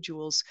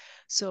individuals.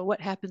 So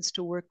what happens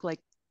to work like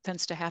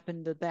tends to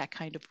happen to that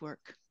kind of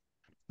work?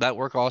 That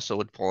work also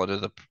would fall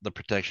under the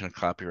protection of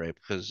copyright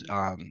because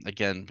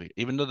again,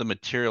 even though the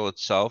material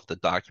itself, the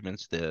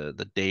documents,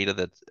 the data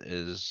that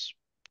is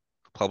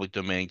public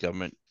domain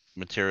government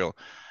material,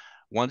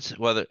 once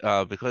whether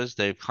because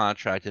they've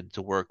contracted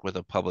to work with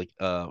a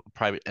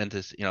private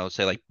entity,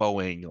 say like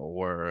Boeing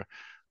or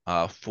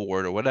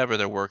Ford or whatever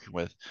they're working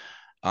with,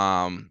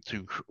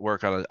 to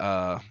work on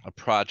a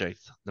project,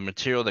 the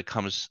material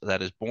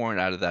that is born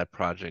out of that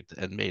project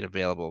and made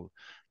available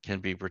can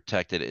be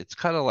protected. It's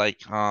kind of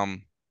like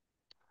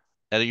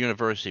at a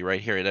university right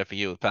here at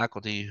FEU,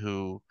 faculty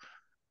who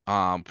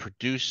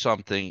produce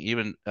something,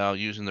 even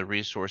using the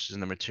resources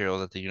and the material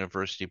that the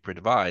university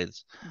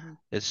provides, Mm-hmm.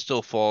 it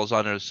still falls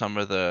under some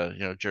of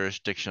the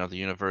jurisdiction of the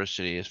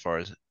university as far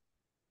as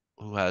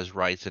who has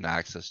rights and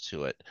access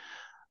to it.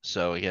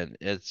 So again,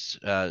 it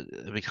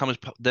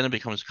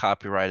becomes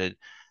copyrighted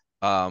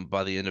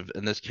by the end of,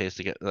 in this case,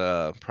 to get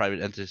the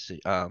private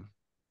entity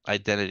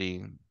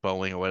identity,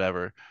 Boeing or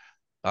whatever,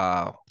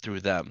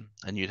 through them,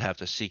 and you'd have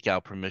to seek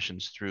out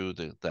permissions through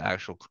the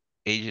actual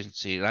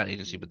agency, not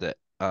agency, but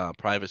the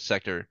private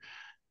sector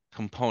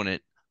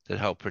component that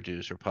helped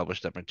produce or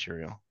publish that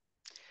material.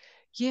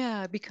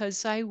 Yeah,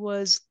 because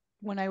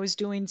when I was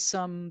doing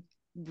some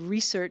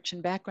research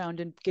and background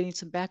and getting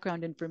some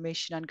background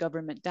information on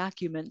government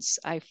documents,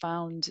 I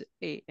found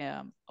a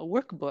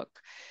workbook.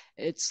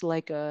 It's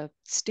like a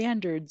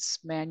standards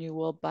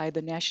manual by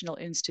the National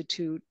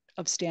Institute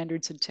of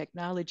Standards and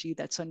Technology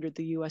that's under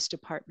the US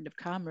Department of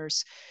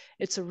Commerce.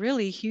 It's a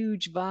really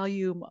huge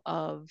volume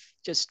of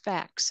just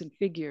facts and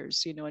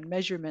figures, and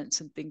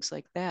measurements and things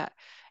like that.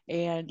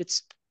 And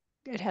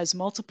it has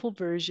multiple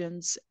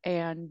versions,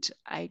 and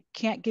I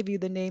can't give you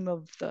the name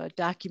of the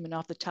document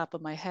off the top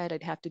of my head.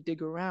 I'd have to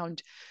dig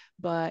around,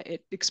 but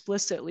it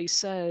explicitly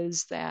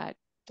says that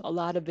a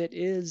lot of it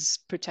is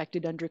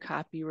protected under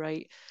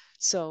copyright.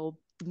 So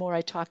the more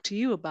I talked to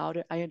you about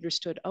it, I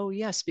understood, oh,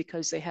 yes,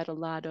 because they had a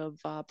lot of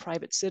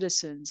private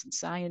citizens and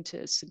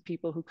scientists and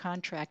people who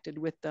contracted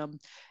with them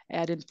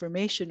add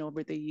information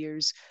over the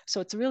years. So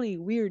it's a really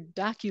weird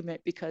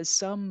document because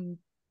some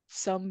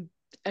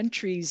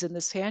entries in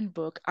this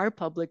handbook are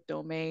public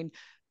domain,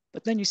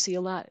 but then you see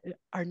a lot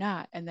are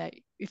not, and that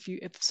if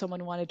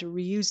someone wanted to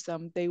reuse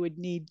them, they would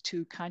need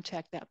to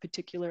contact that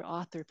particular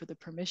author for the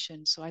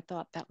permission. So I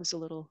thought that was a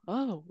little,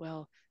 oh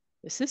well,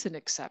 this is an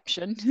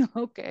exception.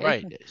 Okay.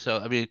 Right. So,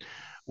 I mean,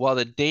 while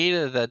the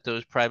data that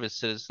those private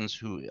citizens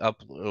who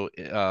authored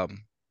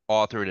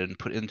and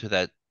put into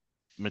that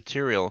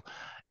material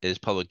is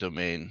public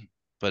domain,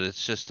 but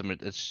it's just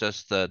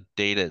the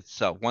data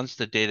itself. Once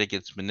the data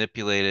gets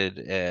manipulated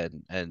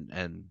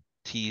and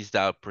teased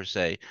out per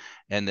se,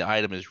 and the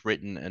item is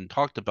written and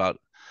talked about,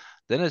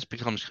 then it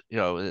becomes,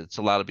 it's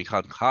allowed to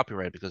become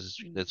copyright because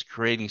it's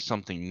creating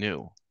something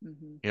new.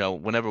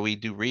 Mm-hmm. Whenever we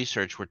do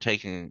research, we're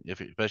taking,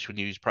 especially when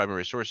you use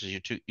primary sources,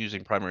 you're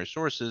using primary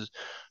sources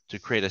to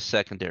create a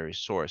secondary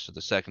source. So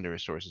the secondary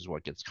source is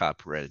what gets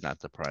copyrighted, not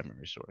the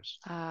primary source.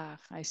 Ah,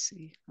 I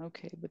see.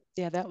 Okay, but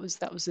yeah, that was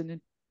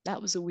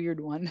a weird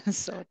one.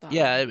 So I thought,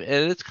 Yeah, and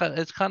it's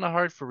kind of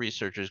hard for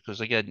researchers because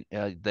again,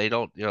 they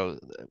don't,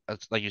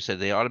 like you said,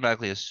 they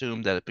automatically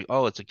assume that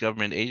it's a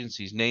government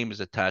agency's name is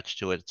attached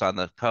to it. It's on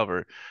the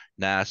cover,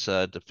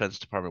 NASA, Defense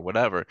Department,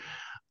 whatever.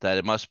 That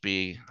I must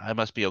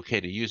be okay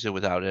to use it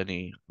without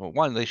any. Well,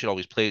 one, they should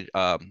always play,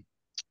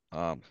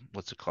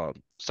 what's it called,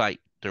 cite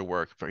their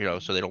work for,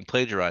 so they don't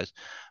plagiarize.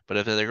 But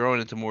if they're going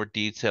into more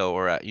detail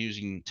or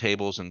using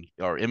tables and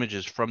or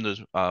images from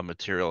those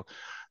material,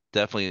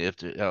 definitely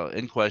if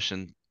in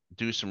question,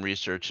 do some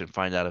research and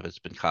find out if it's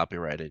been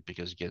copyrighted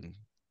because again,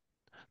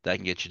 that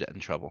can get you in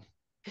trouble.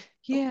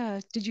 yeah.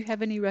 Did you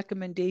have any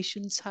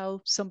recommendations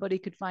how somebody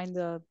could find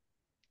the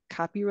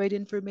copyright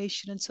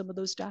information in some of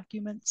those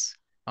documents?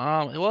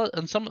 Well,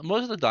 and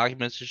most of the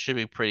documents it should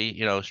be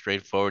pretty,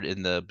 straightforward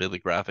in the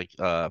bibliographic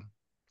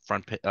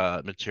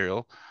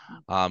material.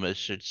 It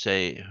should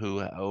say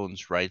who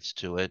owns rights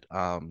to it.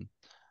 And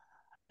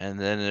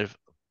then if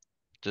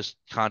just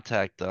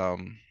contact oh,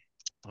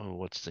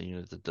 what's the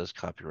unit that does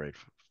copyright?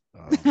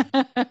 Um,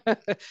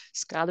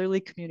 Scholarly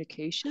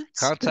communications?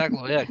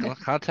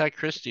 contact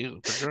Christie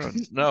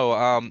Padron.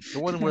 No, the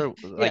one where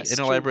like Yes,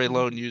 true. interlibrary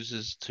loan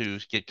uses to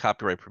get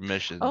copyright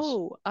permissions.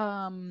 Oh,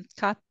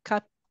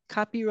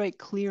 copyright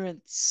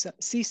clearance,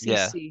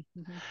 Yeah, CCC.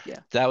 Yeah.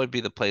 that would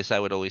be the place I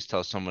would always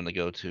tell someone to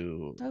go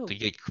Oh, to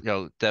get,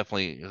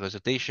 definitely because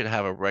if they should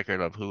have a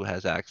record of who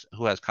has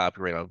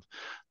copyright of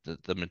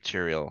the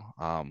material.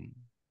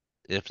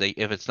 If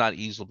it's not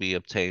easily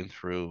obtained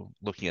through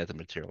looking at the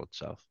material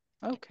itself.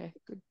 okay.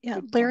 Good. Yeah,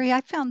 Good point. Larry,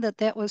 I found that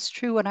that was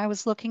true when I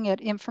was looking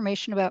at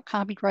information about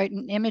copyright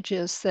and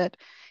images, that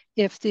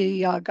if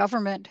the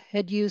government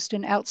had used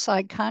an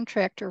outside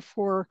contractor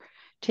for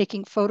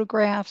taking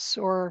photographs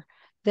or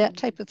that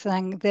type of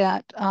thing,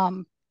 that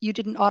you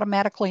didn't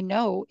automatically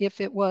know if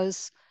it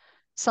was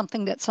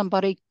something that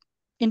somebody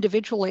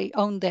individually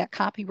owned that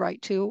copyright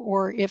to,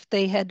 or if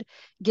they had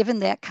given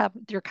their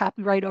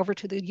copyright over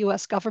to the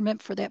US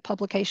government for that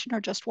publication, or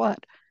just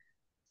what.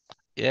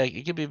 Yeah,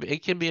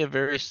 it can be a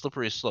very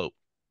slippery slope.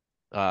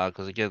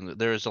 Because again,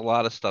 there's a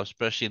lot of stuff,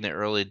 especially in the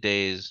early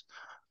days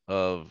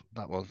of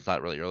not well, it's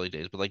not really early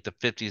days, but like the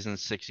 50s and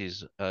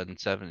 60s and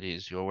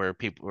 70s, where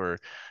people were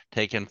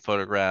taking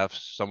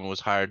photographs. Someone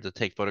was hired to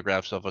take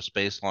photographs of a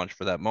space launch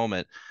for that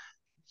moment.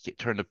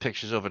 Turn the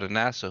pictures over to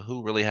NASA.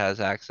 Who really has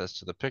access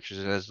to the pictures?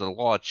 And as the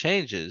law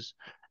changes,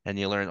 and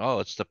you learn, oh,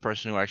 it's the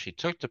person who actually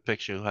took the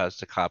picture who has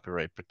the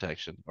copyright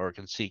protection or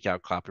can seek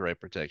out copyright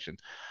protection,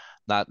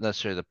 not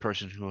necessarily the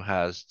person who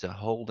has the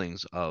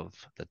holdings of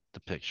the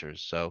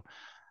pictures. So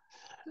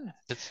Hmm.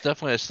 it's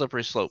definitely a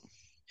slippery slope.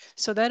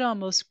 So that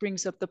almost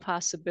brings up the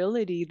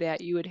possibility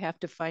that you would have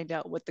to find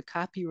out what the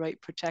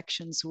copyright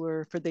protections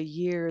were for the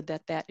year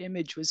that that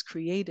image was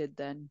created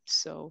then.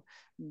 So,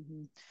 That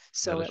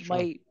so is it true.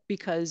 might,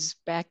 because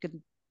back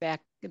in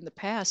the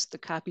past, the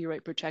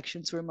copyright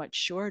protections were much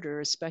shorter,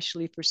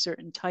 especially for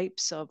certain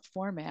types of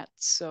formats.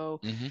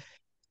 So Hmm.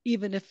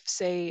 even if,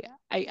 say,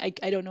 I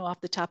don't know off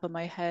the top of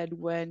my head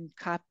when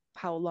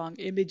how long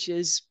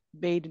images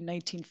made in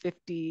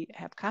 1950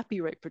 have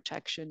copyright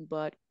protection,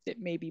 but it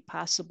may be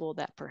possible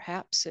that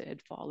perhaps it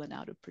had fallen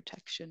out of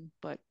protection.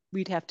 But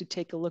we'd have to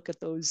take a look at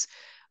those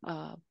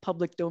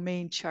public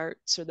domain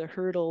charts or the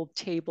hurdle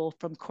table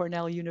from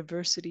Cornell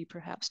University,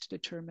 perhaps, to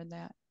determine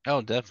that.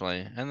 Oh,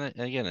 definitely. And then,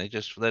 again, it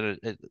just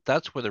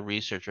that's where the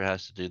researcher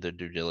has to do their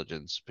due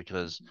diligence,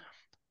 because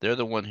they're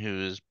the one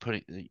who's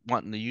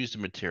wanting to use the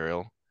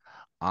material,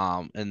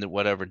 in the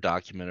whatever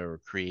document or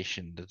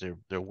creation that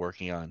they're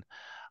working on.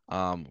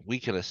 We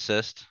can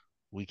assist,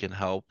 we can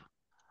help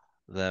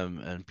them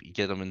and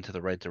get them into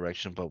the right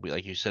direction, but we,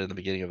 like you said in the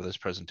beginning of this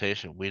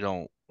presentation,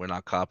 we're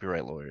not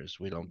copyright lawyers.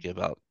 We don't give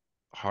out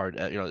hard,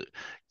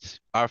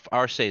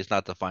 our say is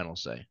not the final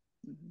say.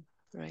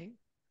 Right.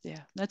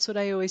 Yeah, that's what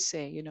I always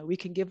say. We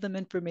can give them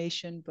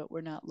information, but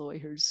we're not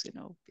lawyers.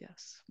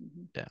 Yes.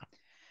 Yeah.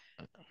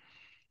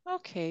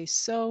 Okay,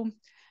 so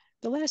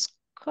the last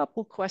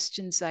couple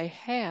questions I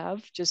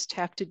just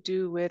have to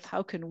do with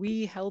how can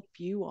we help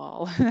you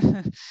all?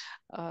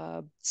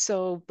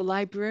 So the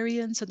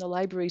librarians and the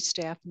library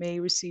staff may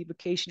receive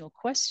occasional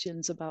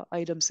questions about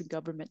items in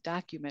government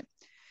document.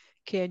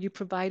 Can you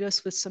provide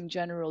us with some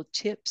general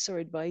tips or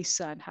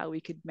advice on how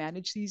we could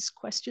manage these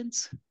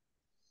questions?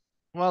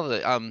 Well,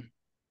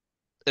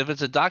 if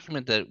it's a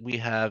document that we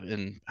have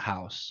in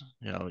house,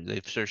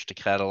 they've searched the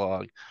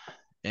catalog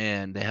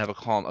and they have a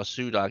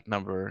SUDOC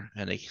number,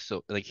 and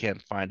they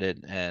can't find it,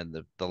 and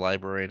the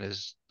librarian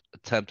has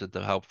attempted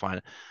to help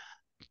find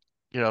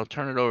it,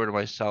 turn it over to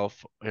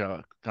myself.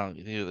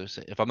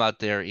 If I'm not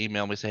there,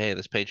 email me, say, hey,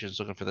 this patron's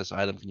looking for this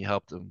item. Can you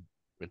help them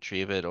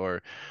retrieve it?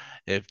 Or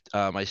if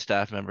my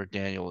staff member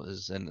Daniel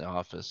is in the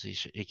office,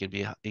 he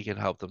can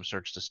help them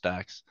search the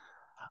stacks.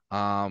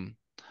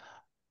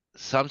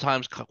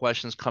 Sometimes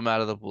questions come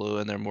out of the blue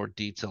and they're more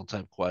detailed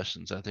type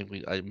questions. I think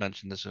I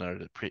mentioned this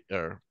in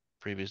our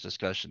previous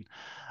discussion.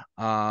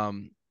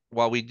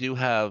 While we do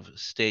have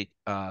state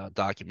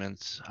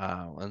documents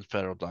and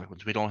federal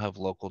documents, we don't have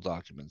local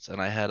documents.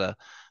 And I had a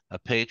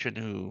patron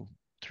who,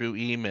 through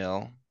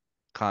email,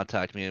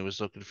 contacted me and was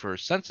looking for a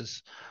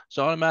census.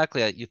 So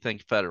automatically you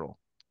think federal.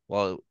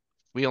 Well,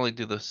 we only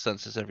do the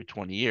census every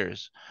 20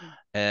 years.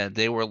 And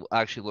they were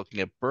actually looking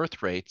at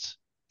birth rates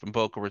from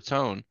Boca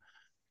Raton,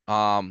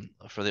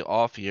 for the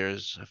off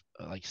years,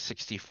 like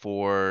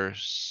 64,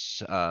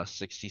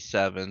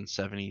 67,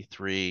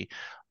 73,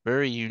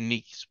 very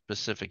unique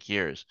specific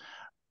years.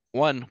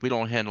 One, we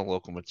don't handle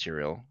local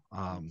material,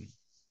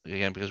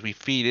 again, because we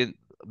feed in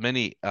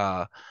many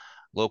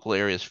local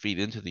areas feed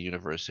into the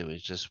university.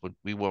 It's just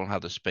we won't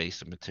have the space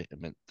to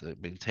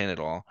maintain it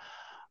all.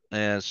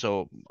 And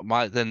so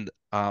my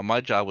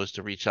job was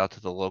to reach out to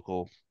the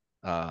local,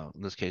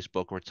 in this case,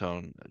 Boca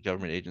Raton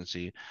government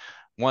agency.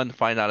 One,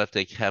 find out if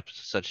they kept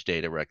such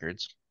data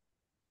records,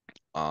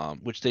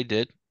 which they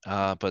did,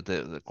 but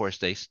of course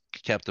they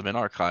kept them in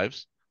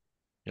archives.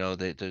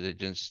 They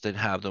just didn't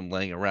have them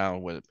laying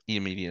around with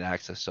immediate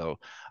access. So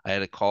I had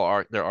to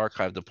call their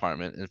archive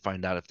department and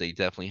find out if they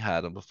definitely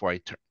had them before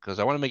because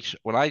I want to make sure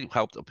when I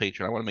help a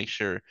patron, I want to make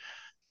sure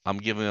I'm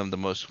giving them the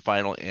most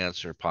final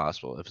answer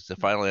possible. If it's the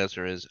final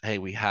answer is, hey,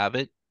 we have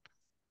it,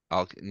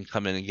 I'll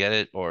come in and get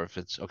it. Or if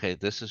it's, okay,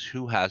 this is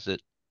who has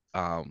it.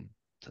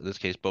 In this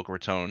case, Boca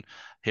Raton.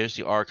 Here's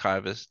the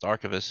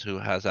archivist who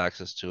has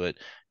access to it.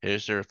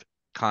 Here's their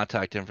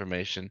contact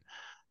information.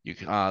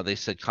 They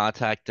said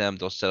contact them.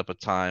 They'll set up a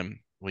time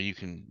where you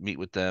can meet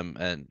with them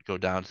and go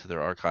down to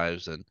their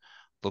archives and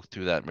look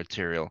through that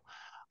material.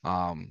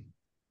 And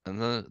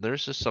then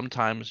there's just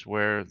sometimes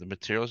where the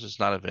material is just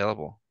not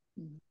available.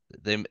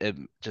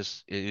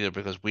 Just either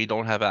because we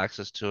don't have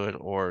access to it,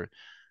 or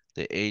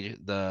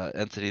the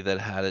entity that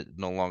had it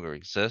no longer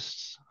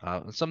exists.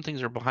 And some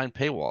things are behind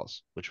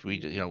paywalls, which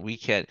we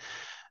can't.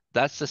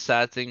 That's the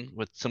sad thing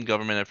with some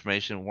government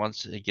information.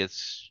 Once it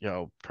gets,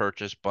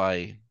 purchased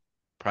by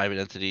private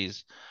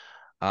entities,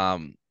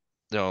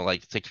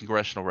 like the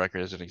congressional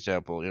record as an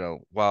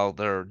example, while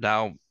they're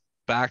now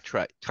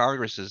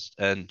Congress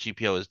and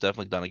GPO has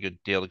definitely done a good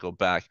deal to go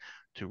back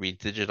to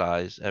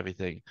redigitize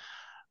everything,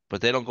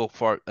 but they don't go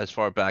as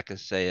far back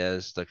as, say,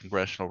 as the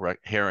congressional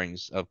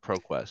hearings of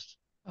ProQuest.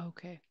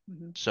 Okay.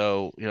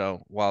 So,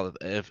 while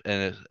if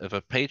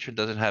a patron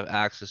doesn't have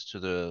access to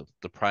the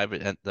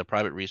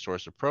private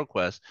resource of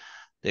ProQuest,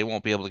 they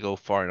won't be able to go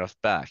far enough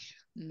back.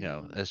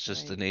 It's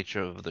just the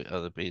nature of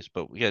the beast.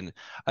 But again,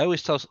 I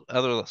always tell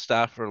other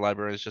staff or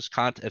librarians, just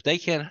contact if they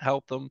can't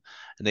help them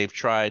and they've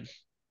tried.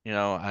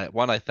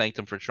 I thank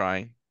them for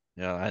trying.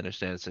 I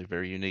understand it's a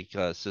very unique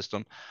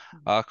system.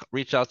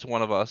 Reach out to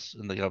one of us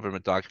in the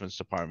government documents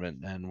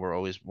department, and we're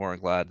always more than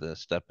glad to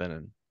step in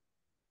and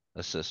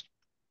assist.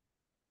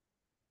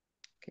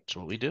 That's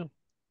what we do.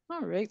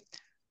 All right.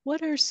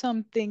 What are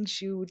some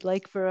things you would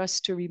like for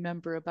us to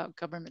remember about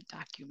government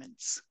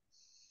documents?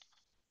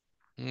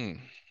 They're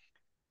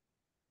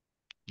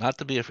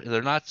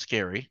not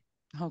scary.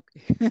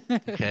 Okay.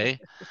 Okay.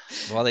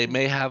 While they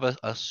may have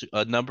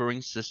a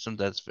numbering system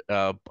that's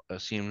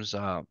seems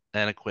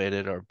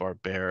antiquated or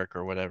barbaric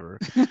or whatever,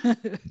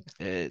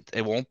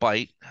 it won't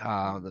bite.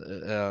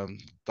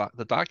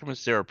 The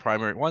documents there are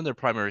primary, one of their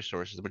primary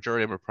sources. The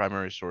majority of them are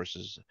primary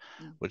sources,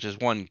 which is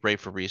one great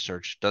for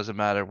research. Doesn't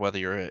matter whether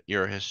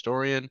you're a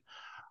historian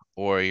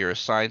or you're a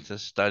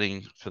scientist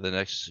studying for the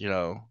next,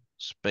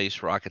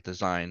 space rocket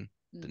design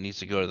that needs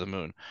to go to the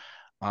moon.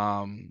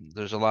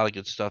 There's a lot of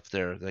good stuff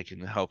there that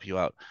can help you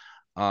out.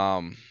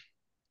 Um,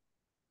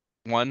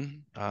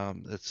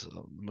 it's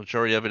the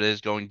majority of it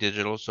is going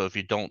digital. So if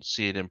you don't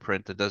see it in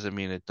print, that doesn't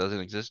mean it doesn't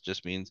exist.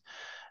 Just means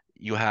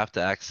you have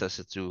to access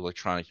it through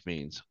electronic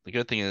means. The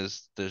good thing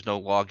is there's no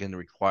login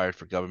required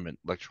for government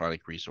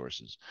electronic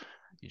resources.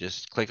 You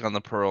just click on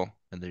the Pearl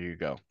and there you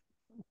go.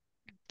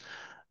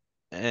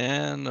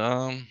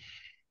 And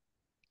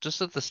just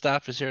that the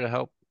staff is here to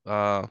help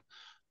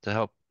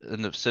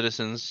and the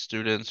citizens,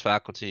 students,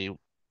 faculty,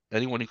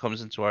 anyone who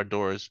comes into our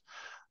doors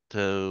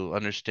to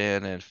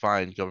understand and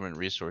find government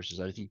resources.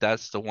 I think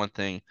that's the one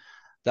thing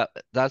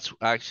that's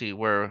actually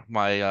where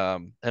my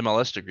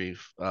MLS degree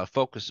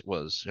focus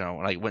was.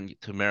 When I went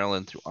to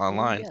Maryland through Oh,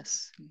 online,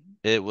 yes.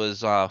 it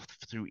was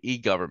through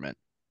e-government.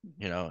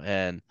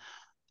 And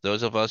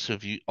those of us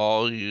who've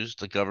all used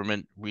the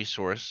government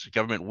resource,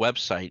 government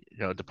website,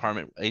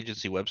 department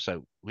agency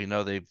website, we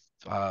know they've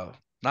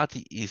not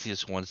the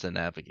easiest ones to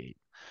navigate.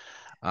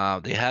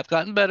 They have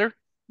gotten better,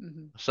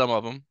 some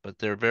of them, but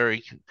they're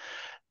very.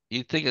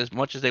 You think as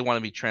much as they want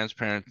to be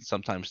transparent,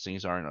 sometimes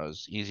things aren't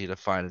as easy to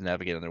find and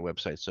navigate on their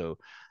website. So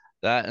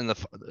that and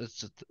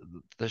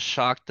the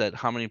shock that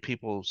how many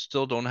people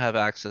still don't have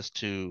access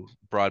to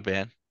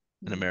broadband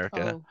in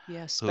America, Oh, yeah,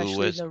 who especially in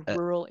was the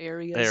rural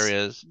areas.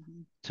 areas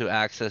to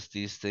access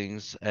these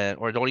things and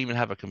or don't even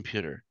have a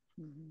computer.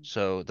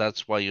 So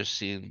that's why you're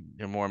seeing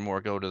more and more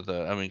go to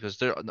because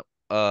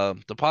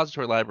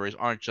depository libraries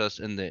aren't just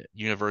in the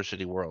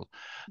university world.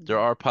 There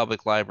are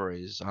public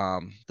libraries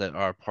that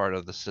are part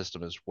of the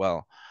system as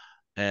well.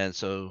 And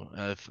so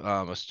if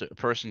a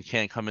person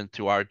can't come in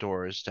through our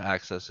doors to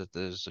access it,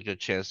 there's a good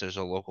chance there's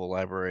a local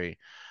library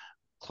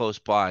close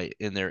by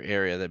in their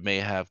area that may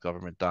have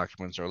government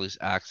documents or at least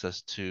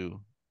access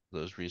to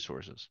those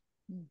resources.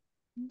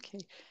 Okay.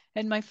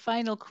 And my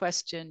final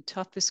question,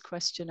 toughest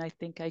question I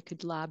think I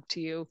could lob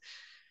to you.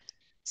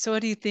 So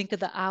what do you think of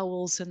the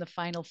Owls in the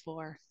Final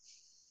Four?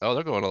 Oh,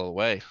 they're going all the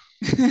way.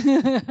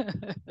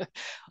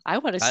 I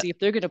want to I, see if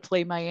they're going to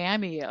play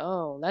Miami.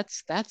 Oh,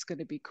 that's going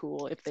to be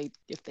cool if they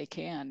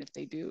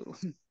do.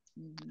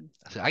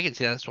 I can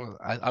see that's what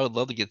I would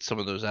love to get some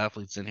of those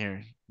athletes in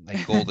here,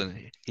 like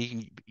Golden. He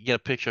can get a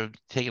picture of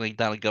taking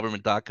down a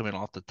government document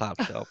off the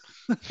top shelf.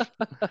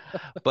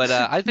 But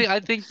I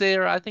think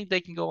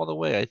they can go all the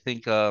way. I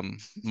think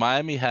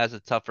Miami has a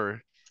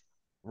tougher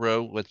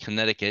row with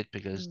Connecticut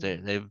because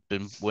they've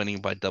been winning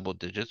by double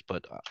digits.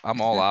 But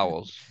I'm all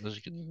Owls.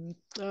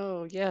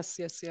 Oh, yes,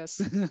 yes, yes.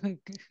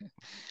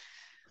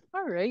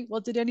 All right.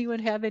 Well, did anyone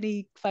have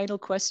any final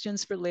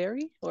questions for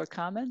Larry or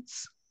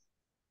comments?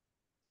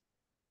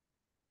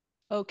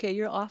 Okay,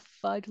 you're off,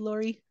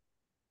 Lori.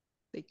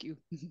 Thank you.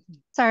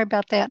 Sorry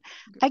about that.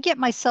 I get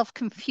myself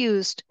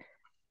confused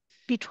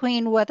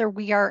between whether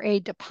we are a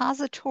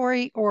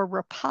depository or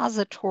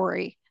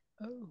repository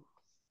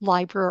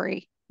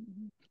library.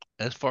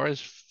 As far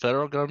as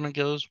federal government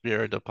goes, we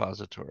are a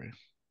depository.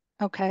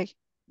 Okay.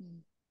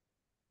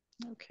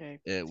 Okay.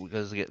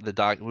 Because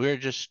we're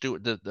just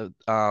the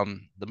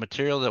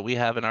material that we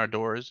have in our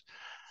doors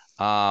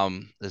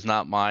is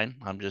not mine.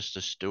 I'm just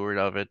a steward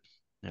of it.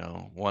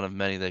 One of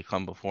many that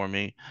come before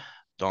me.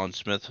 Don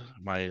Smith,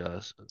 my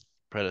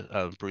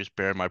Bruce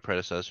Baird, my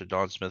predecessor.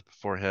 Don Smith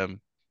before him.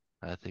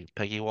 I think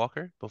Peggy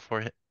Walker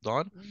before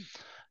Don.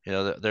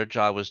 Their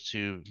job was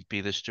to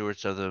be the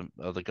stewards of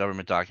the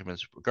government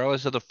documents,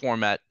 regardless of the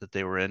format that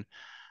they were in.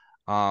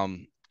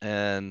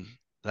 And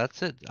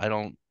that's it. I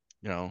don't,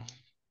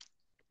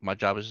 my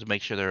job is to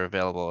make sure they're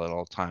available at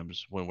all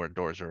times when our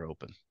doors are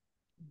open.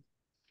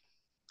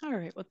 All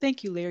right. Well,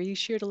 thank you, Larry. You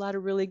shared a lot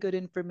of really good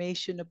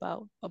information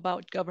about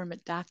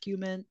government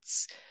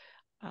documents.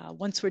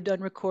 Once we're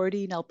done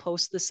recording, I'll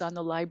post this on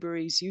the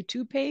library's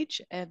YouTube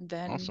page, and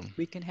then Awesome.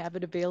 we can have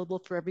it available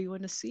for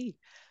everyone to see.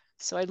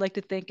 So I'd like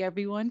to thank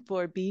everyone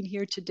for being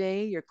here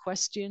today, your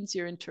questions,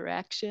 your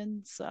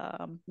interactions.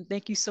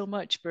 Thank you so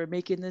much for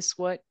making this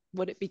what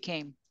it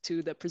became,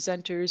 to the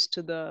presenters,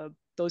 to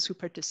those who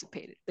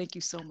participated. Thank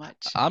you so much.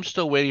 I'm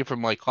still waiting for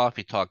my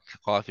coffee talk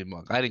coffee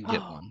mug. I didn't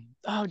get one.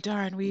 Oh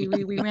darn, we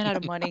ran out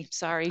of money.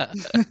 Sorry. No,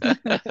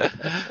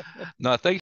 thanks